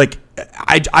 Yeah, he's like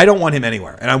I don't want him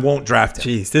anywhere, and I won't draft him.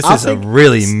 Jeez, this is a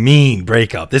really mean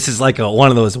breakup. This is like one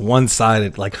of those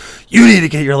one-sided, like, you need to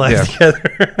get your life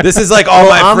together. This is like all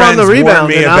my friends warned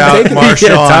me about Marshawn.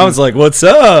 Yeah, sounds like, what's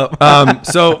up?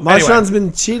 So Marshawn's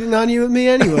been cheating on you with me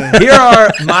anyway. Here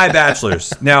are my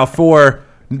bachelors. Now, for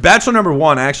bachelor number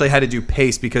 1, I actually had to do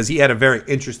pace because he had a very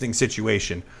interesting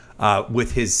situation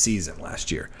with his season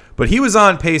last year. But he was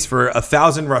on pace for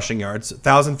 1,000 rushing yards,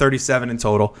 1,037 in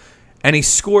total, and he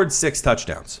scored 6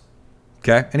 touchdowns.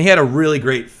 Okay, and he had a really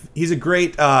great. He's a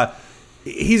great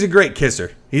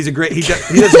kisser. He does a great job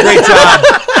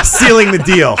sealing the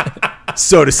deal,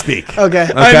 so to speak. Okay.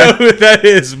 I know who that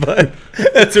is, but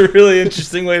that's a really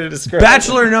interesting way to describe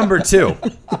Bachelor number 2.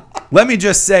 Let me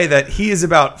just say that he is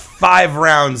about 5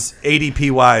 rounds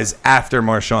ADP wise after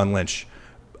Marshawn Lynch,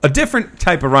 a different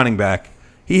type of running back.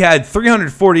 He had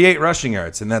 348 rushing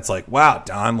yards, and that's like, wow,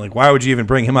 Don, like, why would you even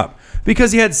bring him up?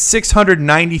 Because he had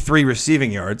 693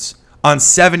 receiving yards on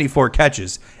 74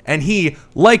 catches And he,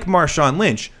 like Marshawn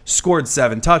Lynch, scored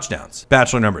 7 touchdowns.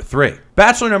 Bachelor number 3.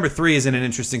 Bachelor number 3 is in an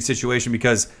interesting situation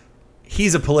because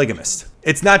he's a polygamist.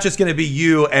 It's not just going to be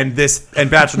you and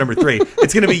Bachelor number 3.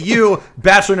 It's going to be you,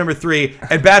 Bachelor number 3,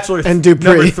 and Bachelor and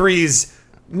number 3's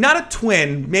not a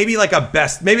twin, maybe like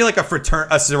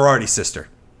a sorority sister.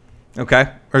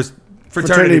 Okay? Or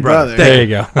fraternity brother. There you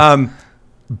go.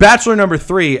 Bachelor number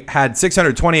 3 had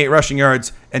 628 rushing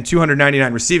yards and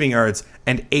 299 receiving yards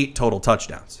and 8 total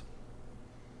touchdowns.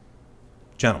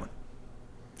 Gentlemen,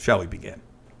 shall we begin?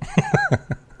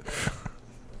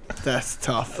 That's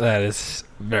tough. That is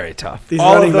very tough. These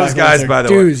all of those guys, by the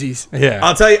doozies. way. Yeah.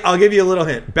 I'll give you a little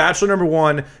hint. Bachelor number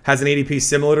 1 has an ADP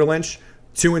similar to Lynch.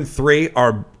 2 and 3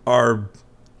 are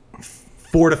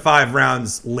 4 to 5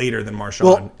 rounds later than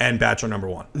Marshawn and Bachelor number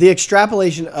 1. The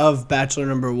extrapolation of Bachelor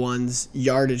number 1's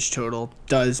yardage total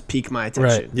does pique my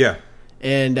attention. Right. Yeah.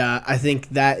 And I think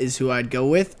that is who I'd go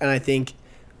with. And I think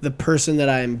the person that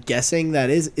I'm guessing that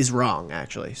is wrong,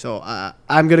 actually. So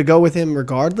I'm going to go with him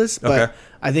regardless. But Okay.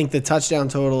 I think the touchdown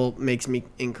total makes me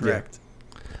incorrect.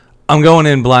 Yeah. I'm going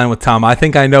in blind with Tom. I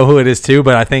think I know who it is too,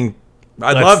 but I think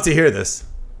I'd love to hear this.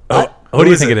 Who do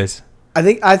you think it is?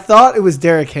 I thought it was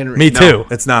Derrick Henry. Me too. No,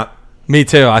 it's not. Me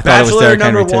too. I thought it was Bachelor Derrick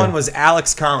Henry number 1 too. was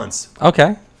Alex Collins.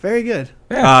 Okay. Very good.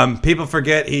 Yeah. People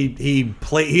forget he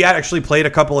had actually played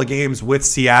a couple of games with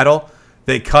Seattle.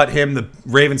 They cut him. The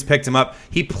Ravens picked him up.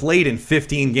 He played in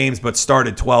 15 games but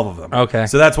started 12 of them. Okay.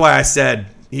 So that's why I said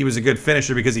he was a good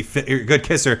finisher because a good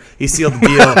kisser. He sealed the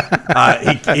deal.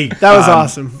 That was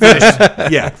awesome. Finished.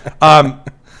 Yeah.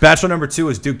 Bachelor number 2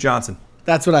 is Duke Johnson.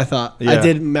 That's what I thought. Yeah. I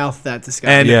did mouth that to Scott.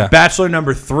 And Bachelor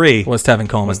number 3 Was Tevin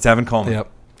Coleman. Yep.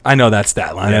 I know that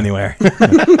stat line anywhere.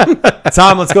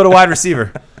 Tom, let's go to wide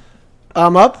receiver.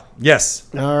 I'm up? Yes.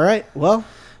 All right. Well,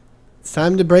 it's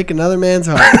time to break another man's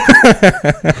heart.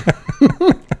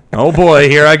 Oh, boy.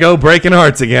 Here I go breaking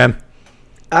hearts again.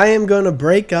 I am going to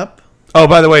break up. Oh,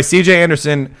 by the way, CJ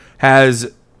Anderson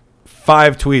has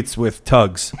 5 tweets with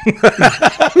tugs.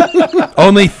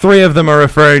 Only 3 of them are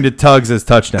referring to tugs as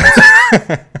touchdowns.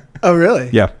 Oh, really?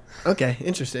 Yeah. Okay.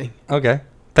 Interesting. Okay.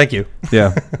 Thank you.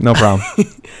 Yeah. No problem.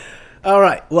 All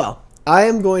right. Well, I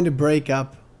am going to break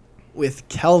up with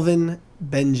Kelvin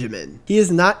Benjamin. He is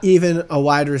not even a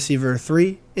wide receiver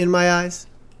 3 in my eyes.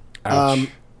 Ouch.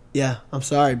 Yeah, I'm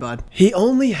sorry, bud. He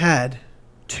only had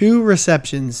 2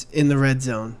 receptions in the red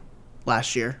zone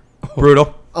last year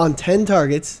Brutal. on 10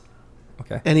 targets,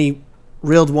 Okay. and he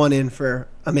reeled one in for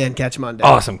a man catch him on down.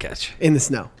 Awesome catch. In the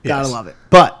snow. Gotta Yes. love it.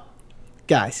 But,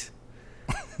 guys,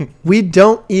 we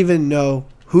don't even know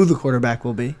who the quarterback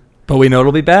will be. But we know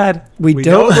it'll be bad. We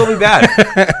know it will be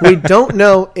bad. We don't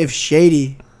know if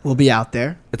Shady will be out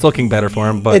there. It's looking better for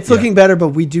him, but It's looking better, but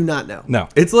we do not know. no.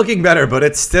 It's looking better, but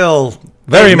it's still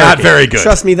Very not murky. very good.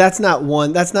 Trust me, that's not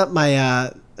my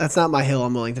hill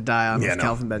I'm willing to die on with no.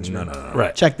 Kelvin Benjamin. No.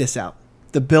 Right. Check this out.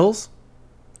 The Bills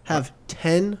have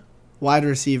 10 wide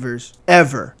receivers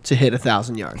ever to hit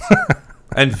 1,000 yards.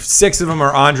 And 6 of them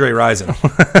are Andre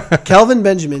Rison. Kelvin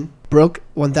Benjamin broke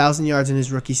 1,000 yards in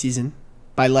his rookie season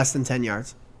by less than 10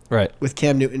 yards Right. with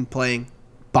Cam Newton playing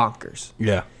bonkers.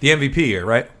 Yeah. The MVP year,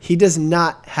 right? He does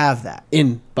not have that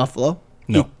in Buffalo.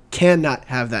 No. He cannot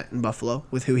have that in Buffalo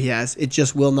with who he has. It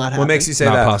just will not happen. What makes you say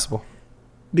Not that? possible.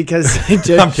 Because it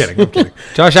just, I'm kidding.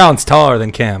 Josh Allen's taller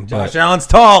than Cam. Josh But Allen's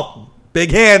tall.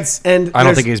 Big hands. And I don't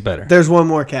there's- think he's better. There's one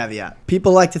more caveat.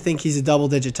 People like to think he's a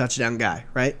double-digit touchdown guy,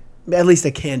 right? At least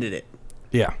a candidate.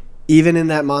 Yeah. Even in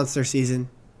that monster season,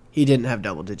 he didn't have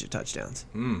double-digit touchdowns,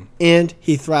 and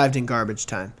he thrived in garbage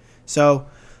time. So,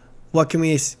 what can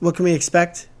we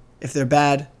expect? If they're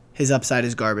bad, his upside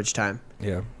is garbage time.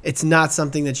 Yeah. It's not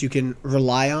something that you can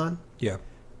rely on. Yeah.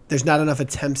 There's not enough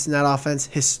attempts in that offense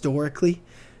historically.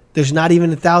 There's not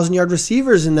even 1,000-yard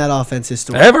receivers in that offense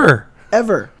historically.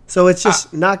 Ever. So it's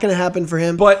just not going to happen for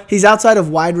him. But- he's outside of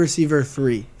wide receiver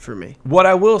 3 for me, What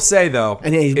I will say, though,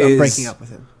 and I'm breaking up with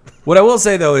him. What I will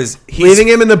say, though, is Leaving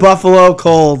him in the Buffalo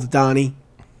cold, Donnie.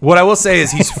 What I will say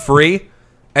is he's free,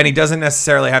 and he doesn't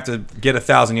necessarily have to get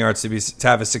 1,000 yards to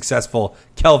have a successful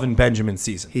Kelvin Benjamin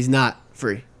season. He's not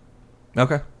free.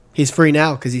 Okay. He's free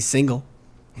now because he's single.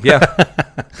 Yeah.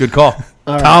 Good call.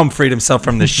 All right. Tom freed himself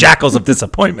from the shackles of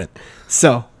disappointment.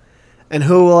 So, and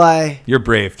who will I You're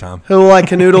brave, Tom.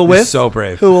 canoodle with? so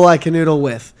brave. Who will I canoodle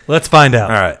with? Let's find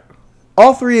out. All right.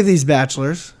 All 3 of these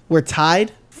bachelors were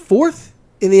tied 4th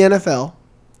in the NFL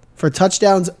for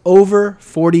touchdowns over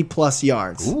 40-plus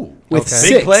yards. Ooh. With Okay. 6.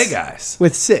 Big play guys.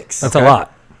 With 6. That's Okay. a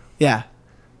lot. Yeah.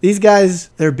 These guys,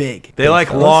 they're big. They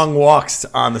like long walks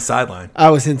on the sideline. I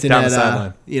was hinting Down the at,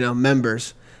 sideline.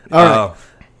 members. All right. Oh.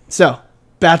 So,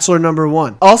 bachelor number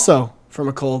 1. Also from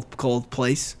a cold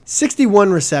place.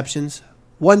 61 receptions,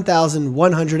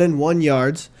 1,101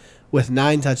 yards with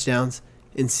 9 touchdowns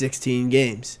in 16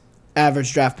 games.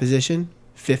 Average draft position,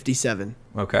 57.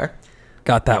 Okay.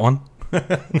 Got that one.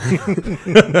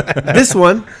 This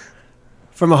one,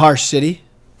 from a harsh city.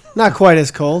 Not quite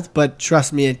as cold, but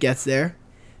trust me, it gets there.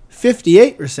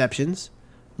 58 receptions,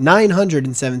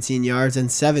 917 yards, and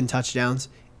 7 touchdowns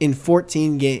in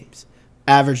 14 games.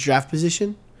 Average draft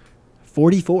position,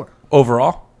 44.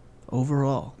 Overall?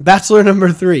 Bachelor number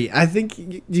 3.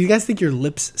 Do you guys think your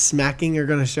lips smacking are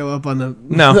going to show up on the...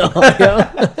 No.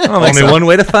 The audio? Only one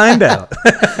way to find out.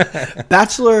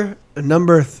 Bachelor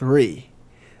number 3.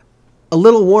 A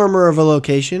little warmer of a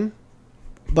location,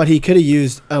 but he could have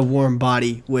used a warm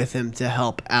body with him to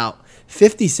help out.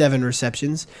 57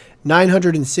 receptions,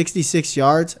 966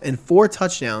 yards, and 4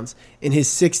 touchdowns in his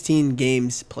 16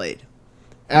 games played.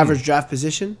 Average draft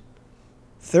position,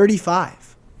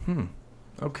 35.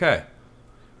 Okay.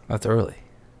 That's early.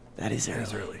 That is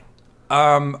early.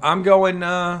 I'm going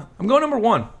number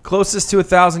 1. Closest to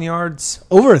 1,000 yards.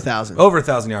 Over 1,000. Over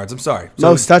 1,000 yards. I'm sorry.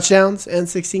 Most touchdowns and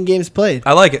 16 games played.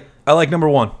 I like it. I like number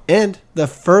 1. And the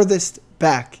furthest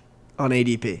back on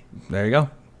ADP. There you go.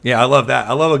 Yeah, I love that.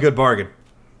 I love a good bargain.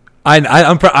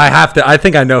 I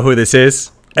think I know who this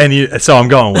is, so I'm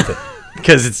going with it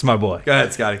because it's my boy. Go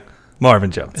ahead, Scotty.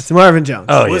 Marvin Jones. It's Marvin Jones.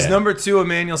 Oh, Was yeah. number 2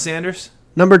 Emmanuel Sanders?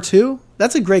 Number 2?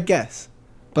 That's a great guess.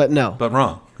 But no. But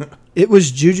wrong. It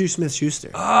was Juju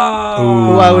Smith-Schuster.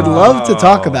 Oh. Who I would love to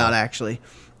talk about, actually.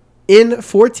 In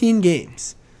 14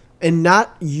 games. And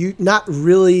not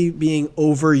really being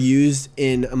overused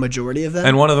in a majority of them.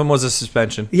 And one of them was a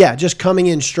suspension. Yeah, just coming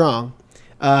in strong.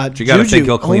 You got to think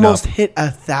he'll clean almost up. hit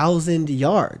 1,000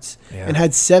 yards and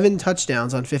had 7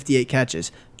 touchdowns on 58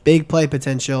 catches. Big play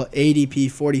potential,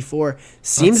 ADP 44.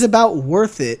 Seems about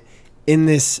worth it in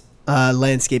this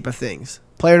landscape of things.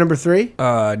 Player number 3?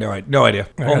 No idea.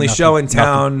 Only show in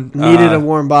town. Needed a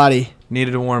warm body.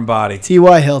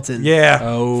 T.Y. Hilton. Yeah.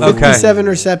 Oh. Okay. 57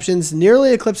 receptions,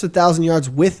 nearly eclipsed 1,000 yards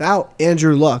without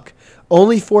Andrew Luck.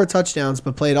 Only 4 touchdowns,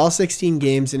 but played all 16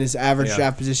 games, and his average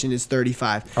draft position is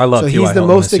 35. I love So T.Y. he's the Hilton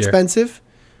most this year. expensive.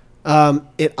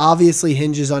 It obviously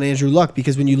hinges on Andrew Luck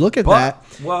because when you look at that,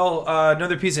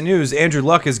 another piece of news: Andrew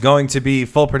Luck is going to be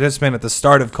full participant at the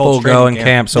start of Colts Full going training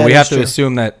camp. So That we is have to true.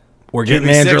 assume that we're getting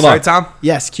QB6, Andrew Luck. right, Tom?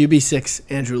 yes, QB6,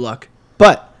 Andrew Luck.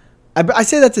 But I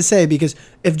say that to say because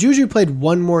if Juju played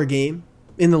one more game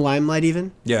in the limelight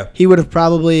even, he would have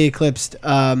probably eclipsed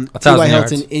T.Y. Hilton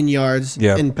yards. in yards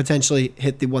Yeah. and potentially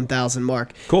hit the 1,000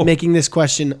 mark, Cool. making this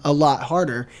question a lot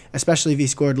harder, especially if he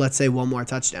scored, let's say, one more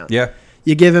touchdown. Yeah.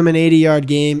 You give him an 80-yard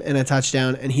game and a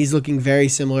touchdown, and he's looking very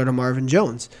similar to Marvin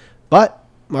Jones. But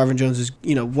Marvin Jones is,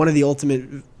 one of the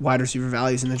ultimate wide receiver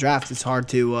values in the draft. It's hard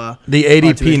to The hard to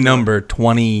ADP ignore. number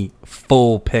 20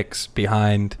 full picks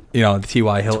behind,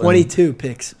 T.Y. Hilton. 22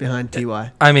 picks behind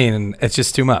T.Y. I mean, it's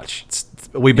just too much.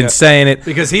 We've been saying it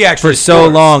because he actually for so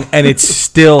scores. long, and it's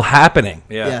still happening.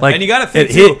 Yeah. Like, And you got to think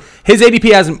his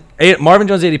ADP hasn't. Marvin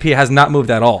Jones' ADP has not moved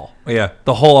at all. Yeah.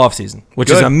 The whole offseason, which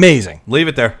is Good. amazing. Leave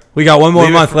it there. We got one more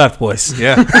Leave it month for- left, boys.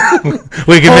 Yeah.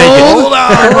 We can make it. Hold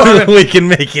on. We can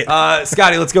make it.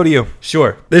 Scotty, let's go to you.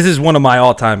 Sure. This is one of my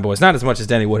all-time boys. Not as much as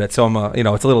Denny Woodhead, so I'm,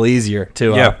 it's a little easier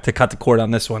to cut the cord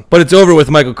on this one. But it's over with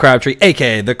Michael Crabtree,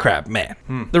 a.k.a. the Crab Man.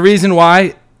 The reason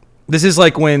why, this is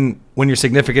like when your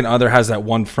significant other has that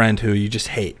one friend who you just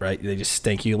hate, right? They just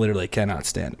stink. You literally cannot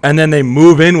stand. And then they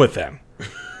move in with them.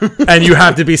 And you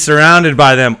have to be surrounded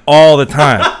by them all the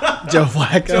time. Joe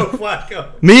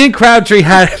Flacco. Me and Crabtree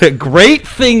had a great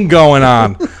thing going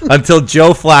on until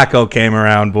Joe Flacco came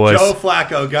around, boys. Joe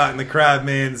Flacco got in the Crab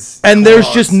Man's And there's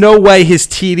claws. just no way his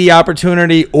TD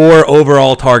opportunity or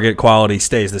overall target quality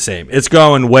stays the same. It's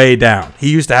going way down.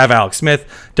 He used to have Alex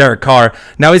Smith, Derek Carr.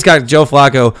 Now he's got Joe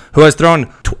Flacco, who has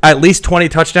thrown at least 20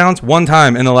 touchdowns one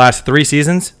time in the last 3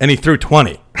 seasons, and he threw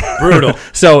 20. brutal.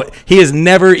 So he has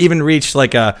never even reached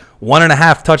like a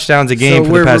 1.5 touchdowns a game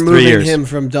for the past 3 years. him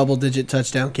from double-digit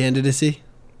touchdown candidacy.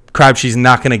 Crabtree's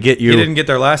not going to get you. He didn't get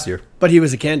there last year. But he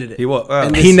was a candidate. He was.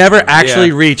 And He this- never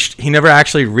actually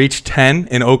reached 10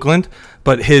 in Oakland,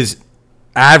 but his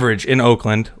average in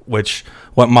Oakland, which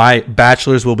what my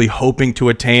bachelors will be hoping to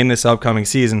attain this upcoming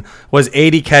season, was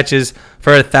 80 catches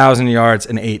for 1,000 yards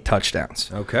and 8 touchdowns.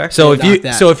 Okay. So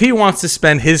if he wants to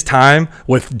spend his time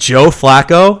with Joe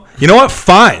Flacco, you know what?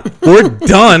 Fine. We're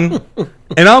done.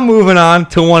 And I'm moving on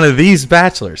to one of these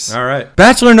bachelors. All right.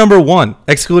 Bachelor number 1,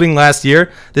 excluding last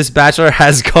year, this bachelor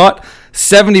has caught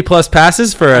 70-plus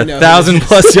passes for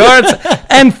 1,000-plus yards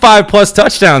and 5-plus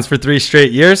touchdowns for 3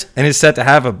 straight years and is set to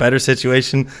have a better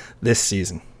situation this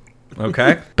season.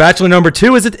 Okay. Bachelor number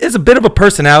 2 is a bit of a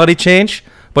personality change,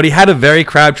 but he had a very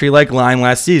Crabtree-like line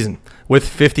last season with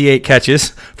 58 catches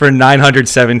for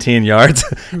 917 yards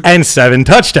and 7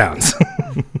 touchdowns.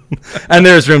 And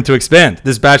there's room to expand.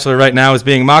 This Bachelor right now is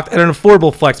being mocked at an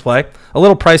affordable flex play, a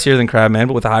little pricier than Crabman,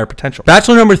 but with a higher potential.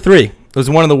 Bachelor number 3 was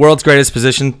one of the world's greatest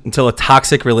positions until a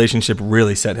toxic relationship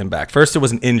really set him back. First, it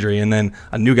was an injury, and then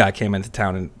a new guy came into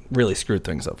town and really screwed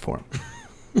things up for him.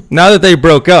 Now that they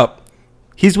broke up,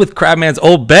 he's with Crabman's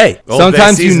Old Bay.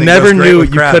 Sometimes you never knew you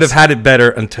could have had it better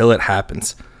until it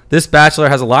happens. This Bachelor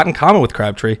has a lot in common with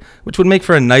Crabtree, which would make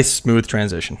for a nice, smooth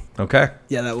transition. Okay.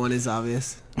 Yeah, that one is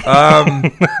obvious.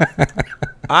 I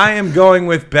am going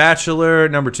with Bachelor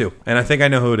number 2, and I think I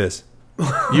know who it is.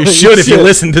 You should if you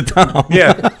listen to Tom.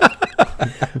 Yeah.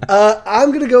 I'm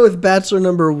going to go with Bachelor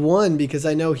number 1 because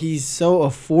I know he's so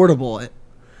affordable.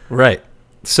 Right.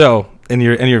 So, and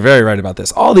you're very right about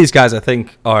this. All these guys, I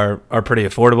think, are pretty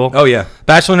affordable. Oh, yeah.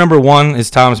 Bachelor number 1 is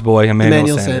Tom's boy,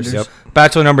 Emmanuel Sanders. Yep.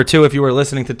 Bachelor number 2, if you were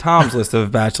listening to Tom's list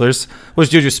of bachelors, was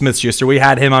Juju Smith-Schuster. We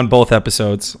had him on both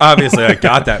episodes. Obviously, I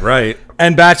got that right.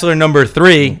 And Bachelor number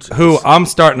 3, who I'm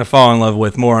starting to fall in love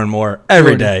with more and more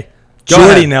every day, Go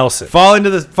Jordy ahead. Nelson. Fall into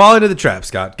the trap,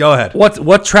 Scott. Go ahead.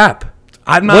 What trap?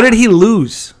 What did he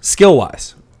lose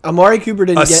skill-wise? Amari Cooper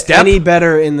didn't get any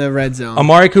better in the red zone.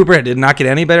 Amari Cooper did not get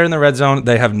any better in the red zone.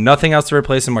 They have nothing else to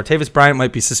replace him. Martavis Bryant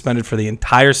might be suspended for the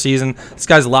entire season. This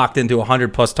guy's locked into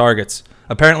 100-plus targets.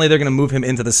 Apparently, they're going to move him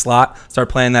into the slot, start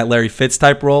playing that Larry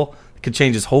Fitz-type role. It could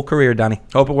change his whole career, Donnie.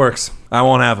 Hope it works. I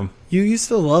won't have him. You used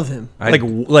to love him.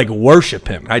 Like worship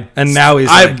him. And now he's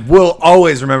I will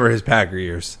always remember his Packer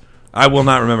years. I will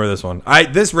not remember this one.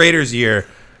 This Raiders year,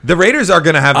 the Raiders are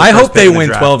going to have the I first hope pick they in the win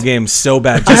draft. 12 games so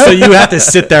bad, just so you have to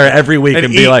sit there every week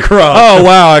and be like, crow. oh,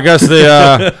 wow, I guess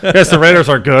the Raiders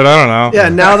are good. I don't know. Yeah,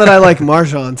 now that I like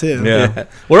Marshawn, too. Yeah.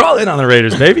 We're all in on the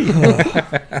Raiders, baby.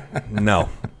 No.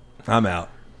 I'm out.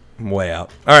 I'm way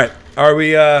out. All right. Are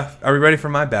we ready for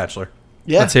my Bachelor?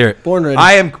 Yeah. Let's hear it. Born ready.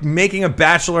 I am making a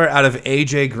Bachelor out of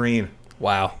AJ Green.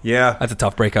 Wow. Yeah. That's a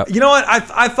tough breakup. You know what?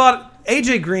 I thought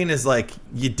AJ Green is like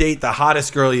you date the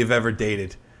hottest girl you've ever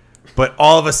dated, but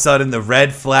all of a sudden the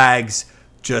red flags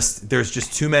there's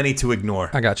just too many to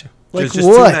ignore. I got you. There's just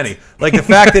too many. Like the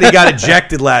fact that he got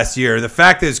ejected last year, the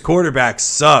fact that his quarterback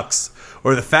sucks,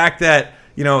 or the fact that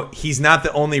he's not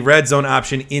the only red zone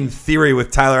option in theory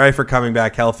with Tyler Eifert coming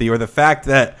back healthy, or the fact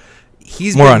that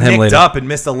he's been nicked up and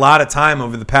missed a lot of time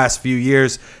over the past few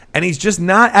years, and he's just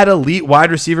not at elite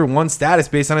wide receiver 1 status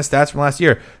based on his stats from last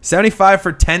year. 75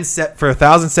 for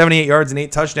 1,078 yards and 8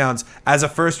 touchdowns as a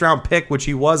first-round pick, which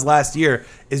he was last year,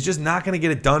 is just not going to get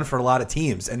it done for a lot of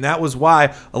teams. And that was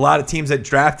why a lot of teams that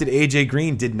drafted A.J.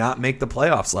 Green did not make the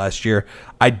playoffs last year.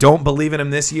 I don't believe in him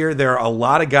this year. There are a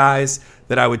lot of guys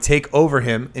that I would take over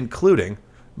him, including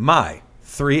my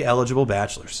 3 eligible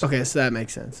bachelors. Okay, so that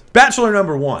makes sense. Bachelor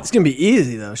number 1. It's going to be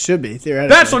easy, though. Should be,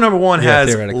 theoretically. Bachelor number 1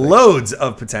 has loads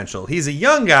of potential. He's a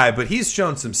young guy, but he's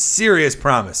shown some serious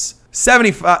promise.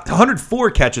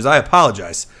 104 catches, I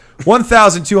apologize.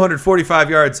 1,245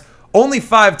 yards, only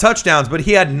 5 touchdowns, but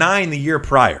he had 9 the year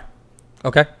prior.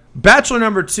 Okay. Bachelor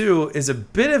number 2 is a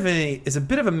bit of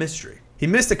a mystery. He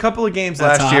missed a couple of games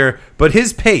last year, but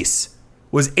his pace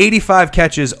was 85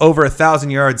 catches, over 1,000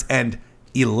 yards, and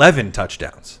 11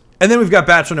 touchdowns. And then we've got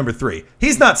Bachelor number 3.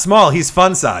 He's not small. He's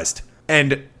fun-sized.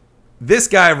 And this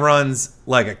guy runs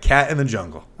like a cat in the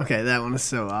jungle. Okay, that one is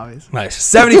so obvious. Nice.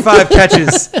 75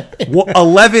 catches,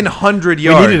 1,100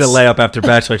 yards. We needed a layup after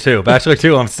Bachelor 2. Bachelor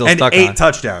 2 I'm still stuck on. And 8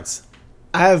 touchdowns.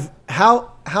 I have...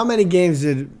 How many games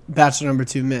did Bachelor number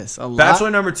 2 miss? A lot? Bachelor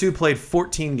number 2 played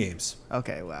 14 games.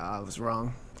 Okay, wow, I was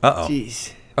wrong. Uh-oh.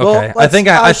 Jeez. Okay, well,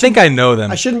 I think I know them.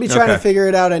 I shouldn't be trying to figure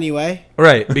it out anyway.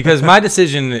 Right, because my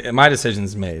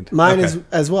decision's made. Mine is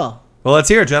as well. Well, let's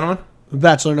hear it, gentlemen.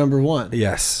 Bachelor number 1.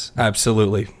 Yes,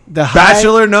 absolutely.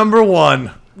 Bachelor number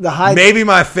 1. The maybe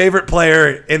my favorite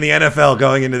player in the NFL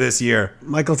going into this year.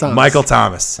 Michael Thomas. Michael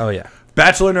Thomas. Oh, yeah.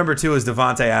 Bachelor number 2 is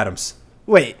Devontae Adams.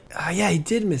 Wait. Yeah, he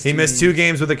did miss. He missed 2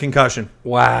 games with a concussion.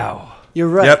 Wow. You're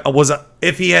right. Yep.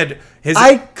 If he had his,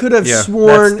 I could have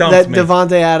sworn that me.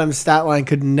 Devontae Adams' stat line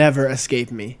could never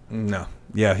escape me. No.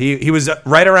 Yeah, he was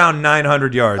right around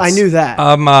 900 yards. I knew that.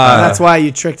 That's why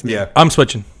you tricked me. Yeah. I'm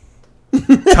switching.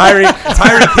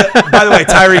 Tyreek. By the way,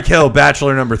 Tyreek Hill,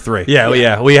 Bachelor number 3.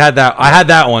 Yeah. We had that. I had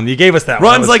that one. You gave us that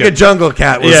one. Runs like a jungle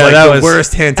cat was the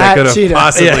worst hint I could have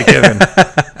possibly given.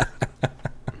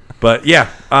 But yeah,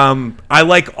 I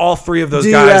like all 3 of those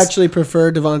guys. Do you actually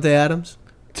prefer Devontae Adams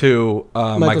to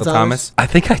Michael Thomas? I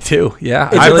think I do. Yeah,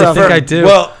 I really think I do.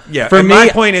 Well, yeah. For me, my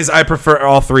point is, I prefer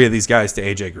all 3 of these guys to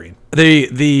AJ Green.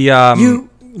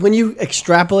 when you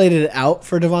extrapolated it out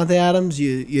for Devontae Adams,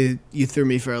 you threw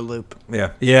me for a loop.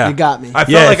 Yeah. You got me. I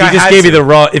felt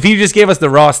like if you just gave us the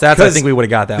raw stats, I think we would have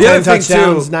got that. The other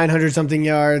touchdowns, 900 something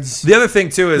yards. The other thing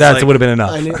too is that would have been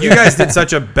enough. You guys did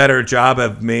such a better job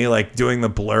of me like doing the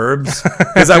blurbs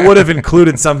because I would have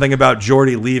included something about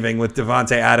Jordy leaving with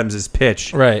Devontae Adams'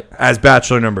 pitch as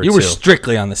Bachelor number 2. You were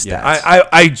strictly on the stats. Yeah,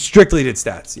 I strictly did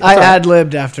stats. I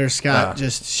ad-libbed after Scott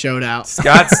just showed out.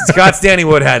 Scott's Danny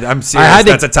Woodhead. I'm serious.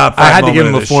 That's a top 5 I had to give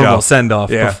him a formal send-off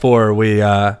before we...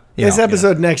 this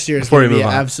episode next year is going to be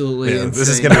absolutely insane. This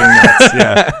is going to be nuts.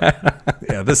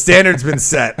 Yeah. The standard's been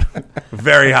set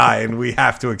very high, and we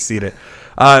have to exceed it.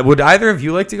 Would either of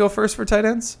you like to go first for tight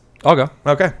ends? I'll go.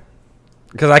 Okay.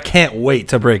 Because I can't wait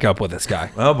to break up with this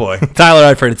guy. Oh, boy.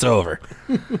 Tyler Eifert, it's over.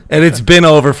 And it's been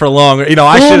over for longer.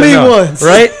 I should have known. Once.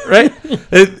 Right?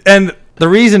 And the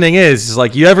reasoning is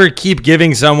like, you ever keep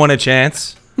giving someone a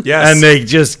chance? Yes. And they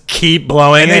just keep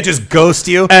blowing and they just ghost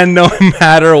you. And no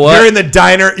matter what. You're in the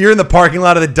diner. You're in the parking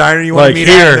lot of the diner you want to meet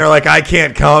at, and they're like, I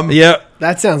can't come. Yep.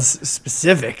 That sounds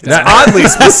specific. That's oddly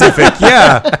specific.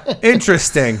 Yeah.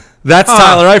 Interesting. That's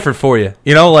Tyler Eifert for you.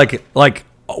 Like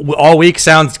all week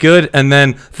sounds good, and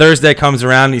then Thursday comes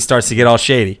around and he starts to get all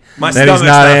shady. Then he's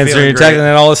not answering your text, and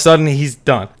then all of a sudden he's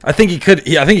done. I think he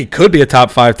could be a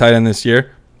top 5 tight end this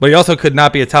year, but he also could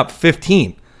not be a top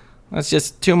 15. That's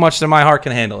just too much than my heart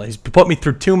can handle. He's put me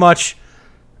through too much,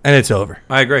 and it's over.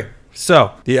 I agree.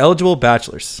 So, the eligible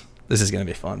bachelors. This is going to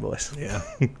be fun, boys. Yeah.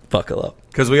 Buckle up.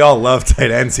 Because we all love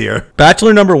tight ends here.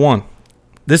 Bachelor number 1.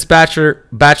 This bachelor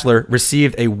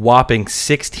received a whopping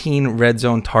 16 red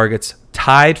zone targets,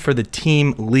 tied for the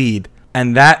team lead,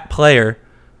 and that player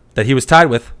that he was tied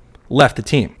with left the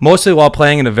team, mostly while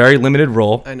playing in a very limited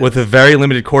role with a very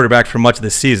limited quarterback for much of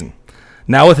this season.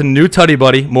 Now with a new tutty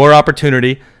buddy, more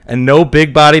opportunity, and no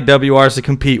big-bodied WRs to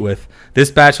compete with,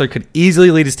 this bachelor could easily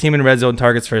lead his team in red zone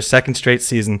targets for a second straight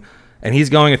season, and he's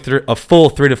going a full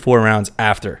 3 to 4 rounds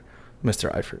after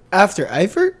Mr. Eifert. After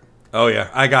Eifert? Oh, yeah.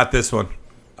 I got this one.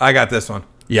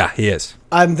 Yeah, he is.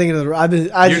 I'm thinking of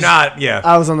the...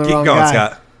 I was on the wrong guy. Keep going,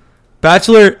 Scott.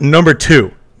 Bachelor number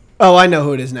 2. Oh, I know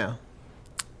who it is now.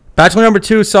 Bachelor number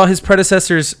 2 saw his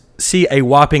predecessors see a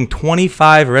whopping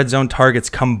 25 red zone targets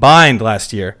combined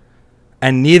last year,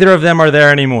 and neither of them are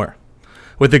there anymore.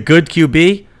 With a good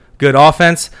QB, good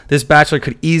offense, this bachelor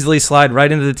could easily slide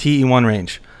right into the TE1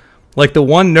 range. Like the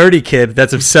one nerdy kid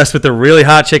that's obsessed with the really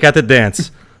hot chick at the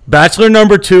dance, bachelor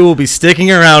number 2 will be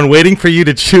sticking around waiting for you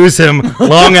to choose him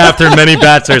long after many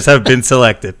bachelors have been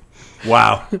selected.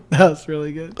 Wow. That was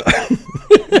really good.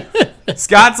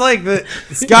 Scott,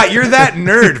 you're that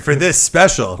nerd for this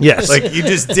special. Yes. Like you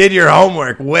just did your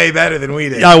homework way better than we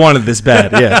did. I wanted this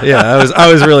bad. Yeah.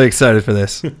 I was really excited for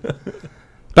this.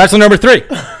 Bachelor number 3.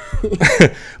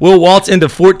 Will waltz into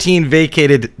 14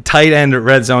 vacated tight end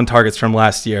red zone targets from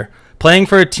last year, playing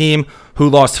for a team who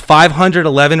lost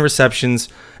 511 receptions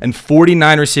and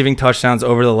 49 receiving touchdowns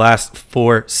over the last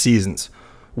 4 seasons.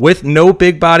 With no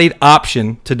big-bodied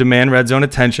option to demand red zone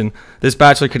attention, this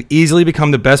bachelor could easily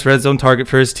become the best red zone target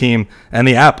for his team and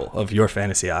the apple of your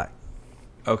fantasy eye.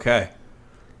 Okay.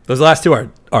 Those last 2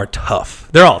 are tough.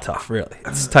 They're all tough, really.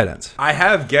 It's tight ends. I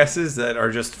have guesses that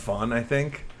are just fun, I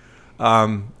think.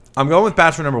 I'm going with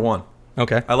bachelor number 1.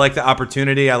 Okay. I like the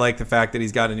opportunity. I like the fact that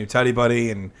he's got a new tutty buddy,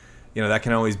 and that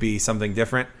can always be something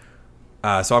different.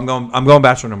 So I'm going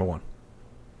bachelor number 1.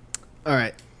 All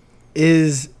right.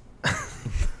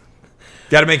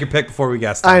 Got to make your pick before we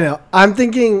guess. I know. I'm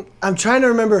trying to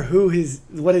remember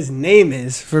what his name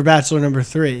is for bachelor number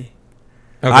 3.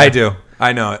 Okay. I do.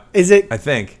 I know it. Is it? I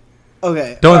think.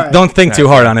 Okay. Don't think too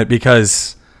hard on it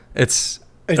because it's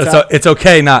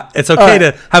okay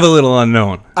to have a little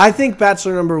unknown. I think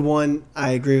bachelor number 1,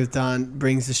 I agree with Don,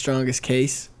 brings the strongest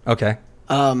case. Okay.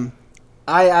 The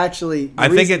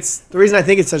reason I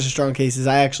think it's such a strong case is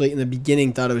I actually in the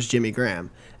beginning thought it was Jimmy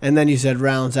Graham. And then you said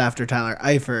rounds after Tyler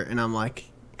Eifert, and I'm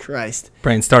like, Christ.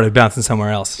 Brain started bouncing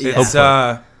somewhere else.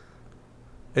 Yeah.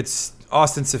 It's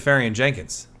Austin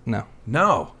Seferian-Jenkins.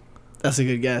 No. That's a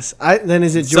good guess. Then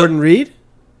is it Jordan Reed?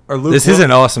 Or Luke This isn't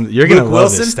awesome. You're going to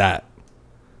love this stat.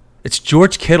 It's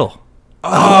George Kittle.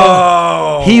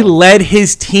 Oh. He led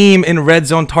his team in red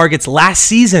zone targets last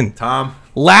season.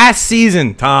 Last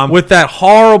season, with that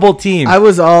horrible team. I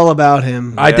was all about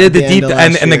him. I did the deep,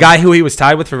 and the guy who he was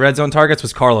tied with for red zone targets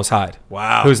was Carlos Hyde.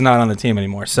 Wow. Who's not on the team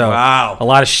anymore. So a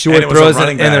lot of short throws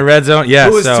in the red zone. Yeah.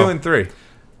 Who was 2 and 3?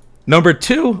 Number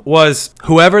 2 was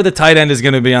whoever the tight end is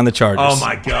going to be on the Chargers. Oh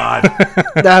my God.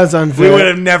 That was unfair. We would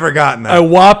have never gotten that. A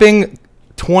whopping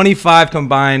 25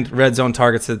 combined red zone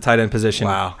targets to the tight end position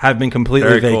have been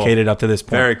completely vacated up to this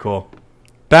point. Very cool.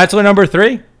 Bachelor number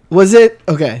 3. Was it?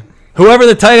 Okay. Whoever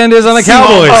the tight end is on the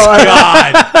Cowboys. Oh,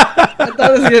 God. I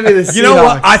thought it was going to be the Seahawks. You know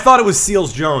what? I thought it was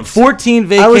Seals Jones. 14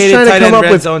 vacated tight end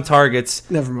red zone targets.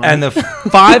 Never mind. And the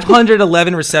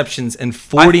 511 receptions and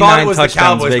 49 touchdowns. I thought it was the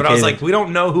Cowboys, vacated. But I was like, we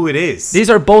don't know who it is. These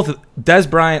are both Des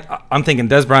Bryant. I'm thinking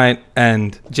Des Bryant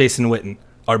and Jason Witten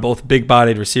are both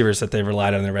big-bodied receivers that they've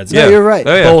relied on in the red zone. Yeah, you're right.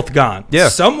 Oh, yeah. Both gone. Yeah.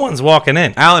 Someone's walking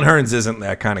in. Allen Hurns isn't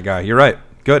that kind of guy. You're right.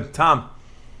 Good. Tom.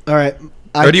 All right.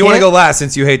 Or do you want to go last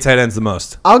since you hate tight ends the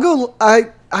most? I'll go.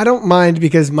 I don't mind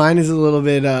because mine is a little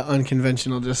bit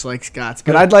unconventional, just like Scott's.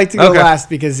 But I'd like to go last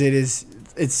because it's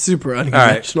super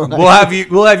unconventional. All right.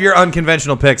 We'll have your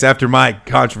unconventional picks after my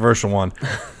controversial one.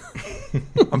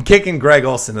 I'm kicking Greg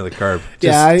Olsen to the curb.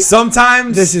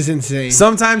 Sometimes this is insane.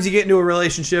 Sometimes you get into a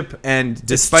relationship and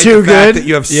despite the fact that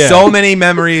you have so many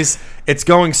memories, it's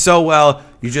going so well,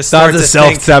 you just start to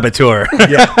self-saboteur.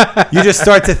 You just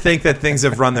start to think that things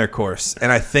have run their course,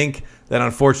 and I think that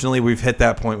unfortunately we've hit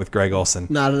that point with Greg Olsen.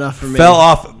 Not enough for me. Fell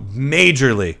off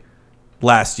majorly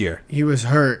last year. He was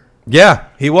hurt. Yeah,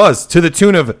 he was, to the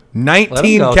tune of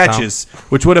 19 catches,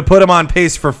 which would have put him on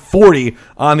pace for 40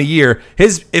 on the year.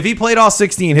 If he played all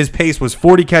 16, his pace was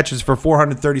 40 catches for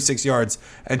 436 yards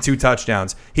and 2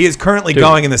 touchdowns. He is currently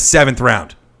going in the 7th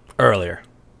round. Earlier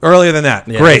than that.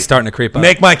 Yeah, Great. Starting to creep up.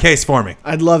 Make my case for me.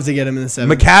 I'd love to get him in the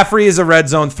 7th. McCaffrey is a red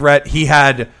zone threat. He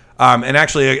had, and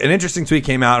actually an interesting tweet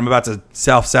came out. I'm about to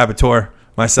self-saboteur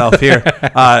myself here.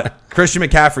 Christian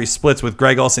McCaffrey splits with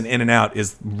Greg Olsen in and out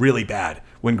is really bad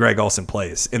when Greg Olsen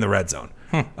plays in the red zone.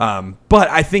 But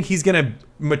I think he's going to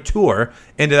mature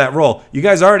into that role. You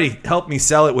guys already helped me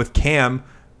sell it with Cam,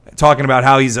 talking about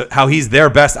how he's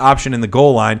their best option in the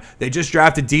goal line. They just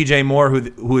drafted DJ Moore,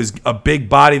 who is a big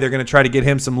body. They're going to try to get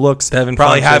him some looks. Devin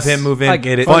probably Funchess. have him move in. I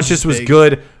get it. Funchess was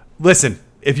good. Listen,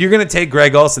 if you're going to take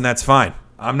Greg Olsen, that's fine.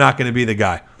 I'm not going to be the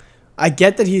guy. I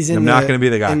get that he's I'm not going to be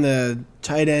the guy. In the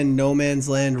tight end no man's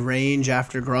land range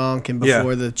after Gronk and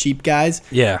before the cheap guys.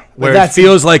 Yeah, where it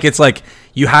feels like it's like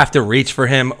you have to reach for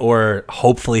him or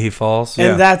hopefully he falls.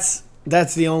 And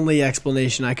that's the only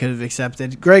explanation I could have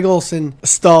accepted. Greg Olsen,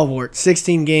 stalwart,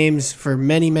 16 games for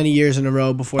many, many years in a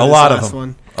row before this last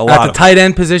one. At the tight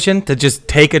end position, to just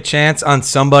take a chance on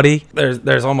somebody,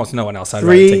 there's almost no one else I'd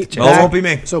rather take a chance. Well, it won't be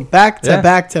me. So back to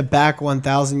back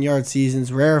 1,000-yard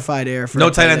seasons, rarified air. For no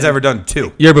tight end's ever done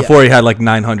 2. Year before he had like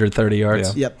 930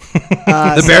 yards. Yep.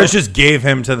 The Bears just gave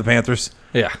him to the Panthers.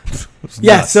 Yeah.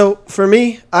 Yeah, so for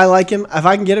me, I like him. If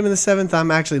I can get him in the 7th, I'm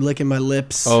actually licking my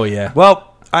lips. Oh, yeah.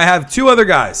 Well, I have 2 other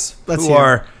guys who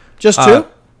are... Just 2?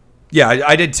 Yeah,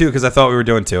 I did 2 because I thought we were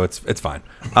doing 2. It's fine.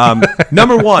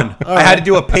 Number 1, I had to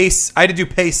do pace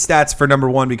stats for number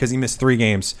 1 because he missed 3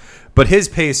 games. But his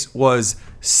pace was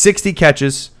 60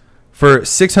 catches for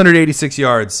 686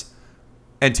 yards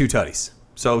and 2 tutties.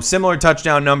 So similar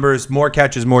touchdown numbers, more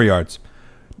catches, more yards.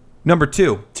 Number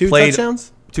 2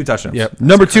 touchdowns? 2 touchdowns. Yep.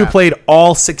 Number 2 played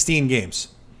all 16 games.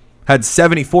 Had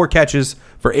 74 catches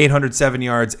for 807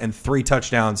 yards and 3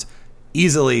 touchdowns.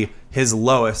 Easily his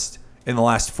lowest in the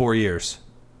last 4 years.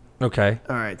 Okay.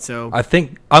 All right, so I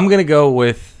think I'm going to go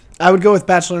with... I would go with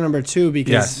Bachelor number 2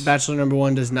 because Bachelor number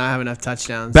 1 does not have enough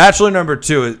touchdowns. Bachelor number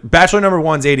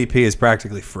 1's ADP is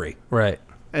practically free. Right.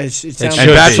 It sounds and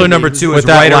Bachelor number 2 is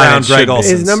right around Greg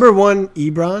Olsen. Is number 1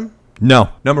 Ebron? No.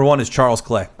 Number 1 is Charles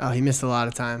Clay. Oh, he missed a lot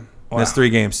of time. Wow. Missed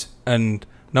 3 games. And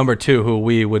number 2, who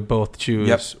we would both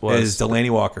choose, is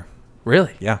Delaney Walker.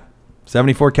 Really? Yeah.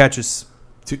 74 catches,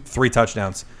 3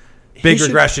 touchdowns. Big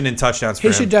regression in touchdowns for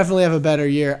him. He should definitely have a better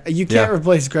year. You can't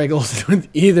replace Greg Olsen with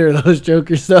either of those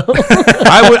jokers, though.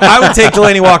 I would take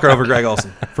Delaney Walker over Greg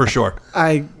Olsen, for sure.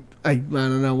 I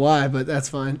don't know why, but that's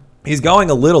fine. He's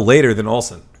going a little later than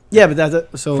Olsen. Yeah, but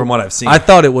that's so. From what I've seen. I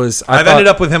thought it was... I've ended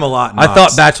up with him a lot. I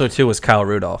thought Bachelor 2 was Kyle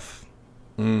Rudolph.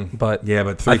 But 3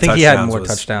 I think he had more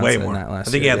touchdowns way than more. that last year.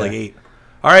 I think he had like 8.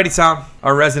 All righty, Tom,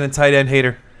 our resident tight end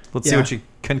hater. Let's see what you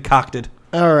concocted.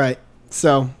 All right.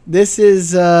 So this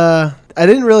is... I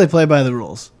didn't really play by the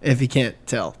rules, if you can't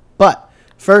tell. But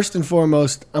first and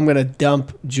foremost, I'm going to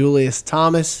dump Julius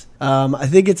Thomas. I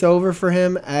think it's over for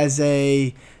him as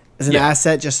an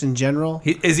asset just in general.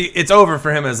 It's over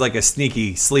for him as like a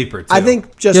sneaky sleeper, too. I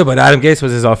think just... Yeah, but Adam Gase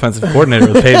was his offensive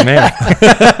coordinator with Peyton Manning.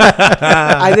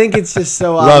 I think it's just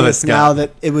so obvious now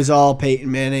that it was all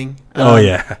Peyton Manning.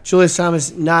 Julius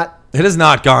Thomas not... It has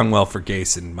not gone well for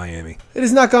Gase in Miami. It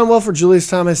has not gone well for Julius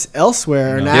Thomas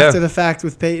elsewhere and after the fact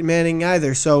with Peyton Manning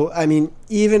either. So, I mean,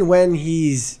 even when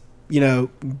he's,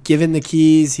 given the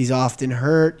keys, he's often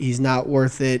hurt. He's not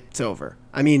worth it. It's over.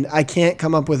 I mean, I can't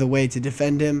come up with a way to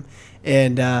defend him.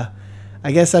 And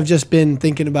I guess I've just been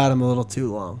thinking about him a little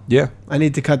too long. Yeah. I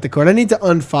need to cut the cord. I need to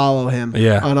unfollow him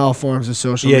on all forms of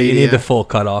social media. Yeah, you need the full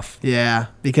cutoff. Yeah,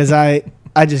 because I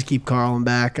just keep Carlin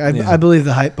back. I believe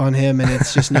the hype on him, and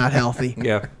it's just not healthy.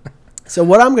 Yeah. So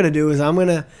what I'm going to do is I'm going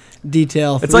to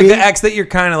detail It's like the ex that you're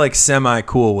kind of like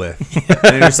semi-cool with.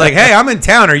 And you're just like, hey, I'm in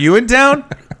town. Are you in town?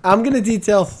 I'm going to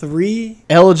detail 3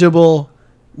 eligible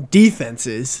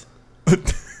defenses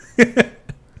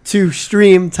to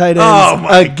stream tight ends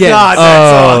against. God,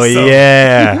 that's awesome.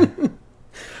 Yeah.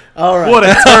 All right. What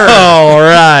a turn. All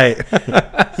right.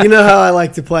 You know how I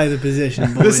like to play the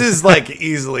position, boys. This is like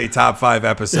easily top 5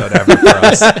 episode ever for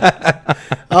us.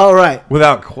 All right.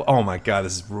 Oh my God,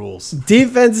 this is rules.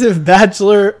 Defensive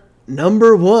bachelor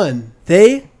number 1.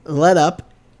 They led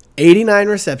up 89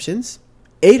 receptions,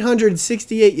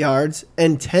 868 yards,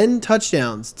 and 10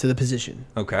 touchdowns to the position.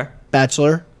 Okay.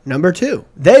 Bachelor number 2.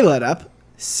 They led up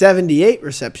 78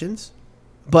 receptions,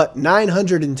 but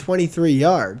 923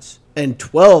 yards and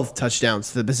 12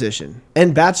 touchdowns to the position.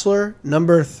 And bachelor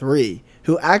number 3,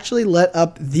 who actually let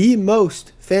up the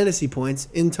most fantasy points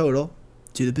in total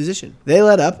to the position. They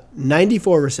let up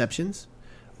 94 receptions,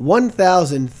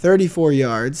 1,034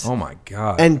 yards. Oh my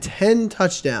God. And 10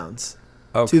 touchdowns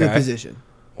to the position.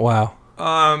 Wow.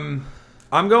 I'm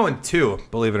going 2,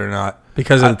 believe it or not.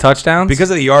 Because of the touchdowns? Because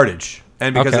of the yardage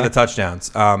and because of the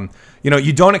touchdowns.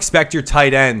 You don't expect your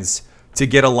tight ends to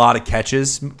get a lot of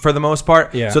catches for the most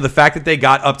part. Yeah. So the fact that they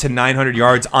got up to 900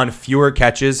 yards on fewer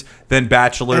catches than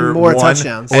Bachelor and more 1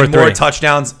 touchdowns. and more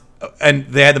touchdowns, and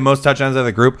they had the most touchdowns of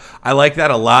the group. I like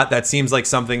that a lot. That seems like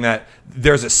something that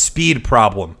there's a speed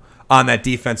problem on that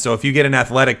defense. So if you get an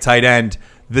athletic tight end,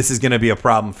 this is going to be a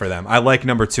problem for them. I like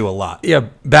number 2 a lot. Yeah,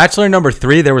 Bachelor number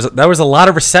 3, there was a lot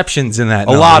of receptions in that.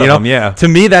 A lot of them, yeah. To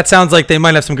me, that sounds like they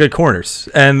might have some good corners,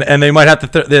 and they might have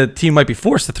to. The team might be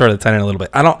forced to throw the tight end a little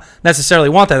bit. I don't necessarily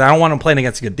want that. I don't want them playing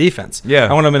against a good defense. Yeah,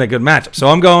 I want them in a good matchup. So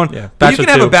I'm going. Yeah, but you can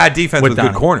have a bad defense with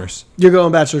good corners. You're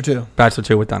going Bachelor 2. Bachelor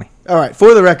 2 with Donnie. All right.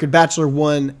 For the record, Bachelor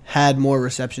 1 had more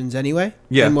receptions anyway.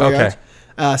 Yeah. And more yards.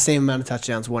 Same amount of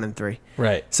touchdowns, 1 and 3.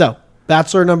 Right. So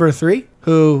Bachelor number 3,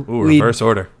 who reverse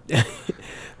order.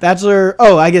 Bachelor.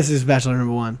 Oh, I guess it's Bachelor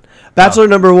number 1. Bachelor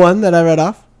number 1 that I read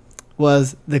off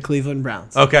was the Cleveland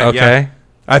Browns. Okay. Yeah.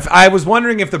 I was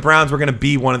wondering if the Browns were going to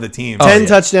be one of the teams. 10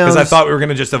 touchdowns. Because I thought we were going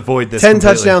to just avoid this. 10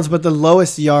 touchdowns, but the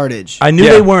lowest yardage. I knew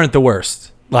they weren't the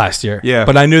worst last year. Yeah.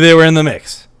 But I knew they were in the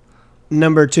mix.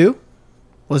 Number 2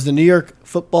 was the New York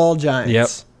Football Giants. Yep.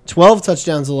 12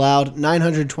 touchdowns allowed,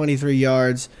 923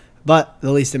 yards, but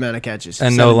the least amount of catches.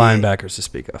 And 78. no linebackers to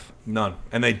speak of. None.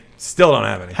 And they still don't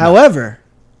have any. However,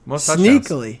 most touchdowns.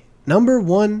 Sneakily, number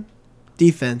 1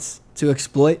 defense to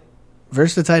exploit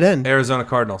versus the tight end Arizona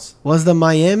Cardinals was the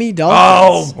Miami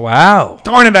Dolphins. Oh, wow.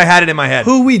 Darn it, I had it in my head.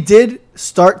 Who we did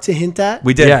start to hint at.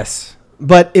 We did. Yes.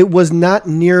 But it was not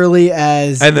nearly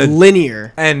as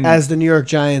linear as the New York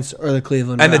Giants or the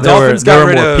Cleveland Browns. And the Dolphins got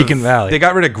rid of Peak and Valley. They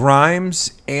got rid of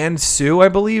Grimes and Sue, I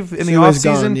believe, in the Sue is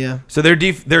offseason. gone, yeah. So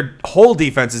their whole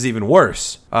defense is even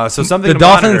worse. So something the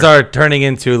Dolphins are turning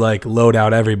into like load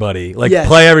out everybody, like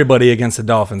play everybody against the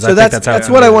Dolphins. So that's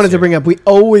what I wanted to bring up. We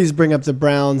always bring up the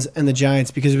Browns and the Giants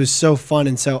because it was so fun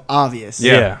and so obvious.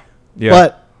 Yeah.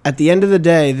 But at the end of the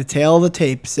day, the tail of the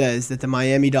tape says that the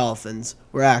Miami Dolphins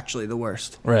were actually the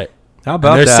worst. Right. How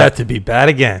about they're that? Set to be bad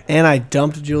again. And I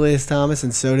dumped Julius Thomas,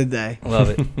 and so did they. Love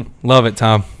it. Love it,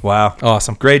 Tom. Wow.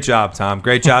 Awesome. Great job, Tom.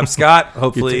 Great job, Scott.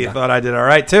 Hopefully you thought I did all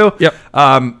right, too. Yep.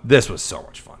 This was so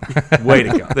much fun. Way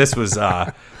to go. This was,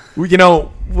 we're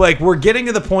getting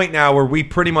to the point now where we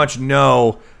pretty much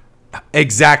know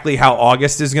exactly how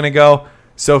August is going to go.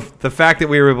 So the fact that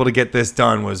we were able to get this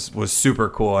done was super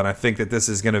cool, and I think that this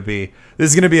is going to be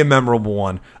a memorable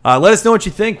one. Let us know what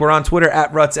you think. We're on Twitter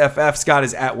at RutsFF. Scott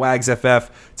is at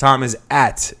WagsFF. Tom is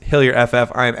at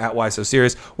HillierFF. I am at Why So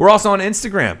Serious. We're also on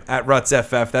Instagram at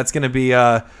RutsFF. That's going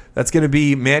to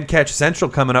be Man Catch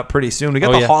Central coming up pretty soon. We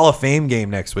got the Hall of Fame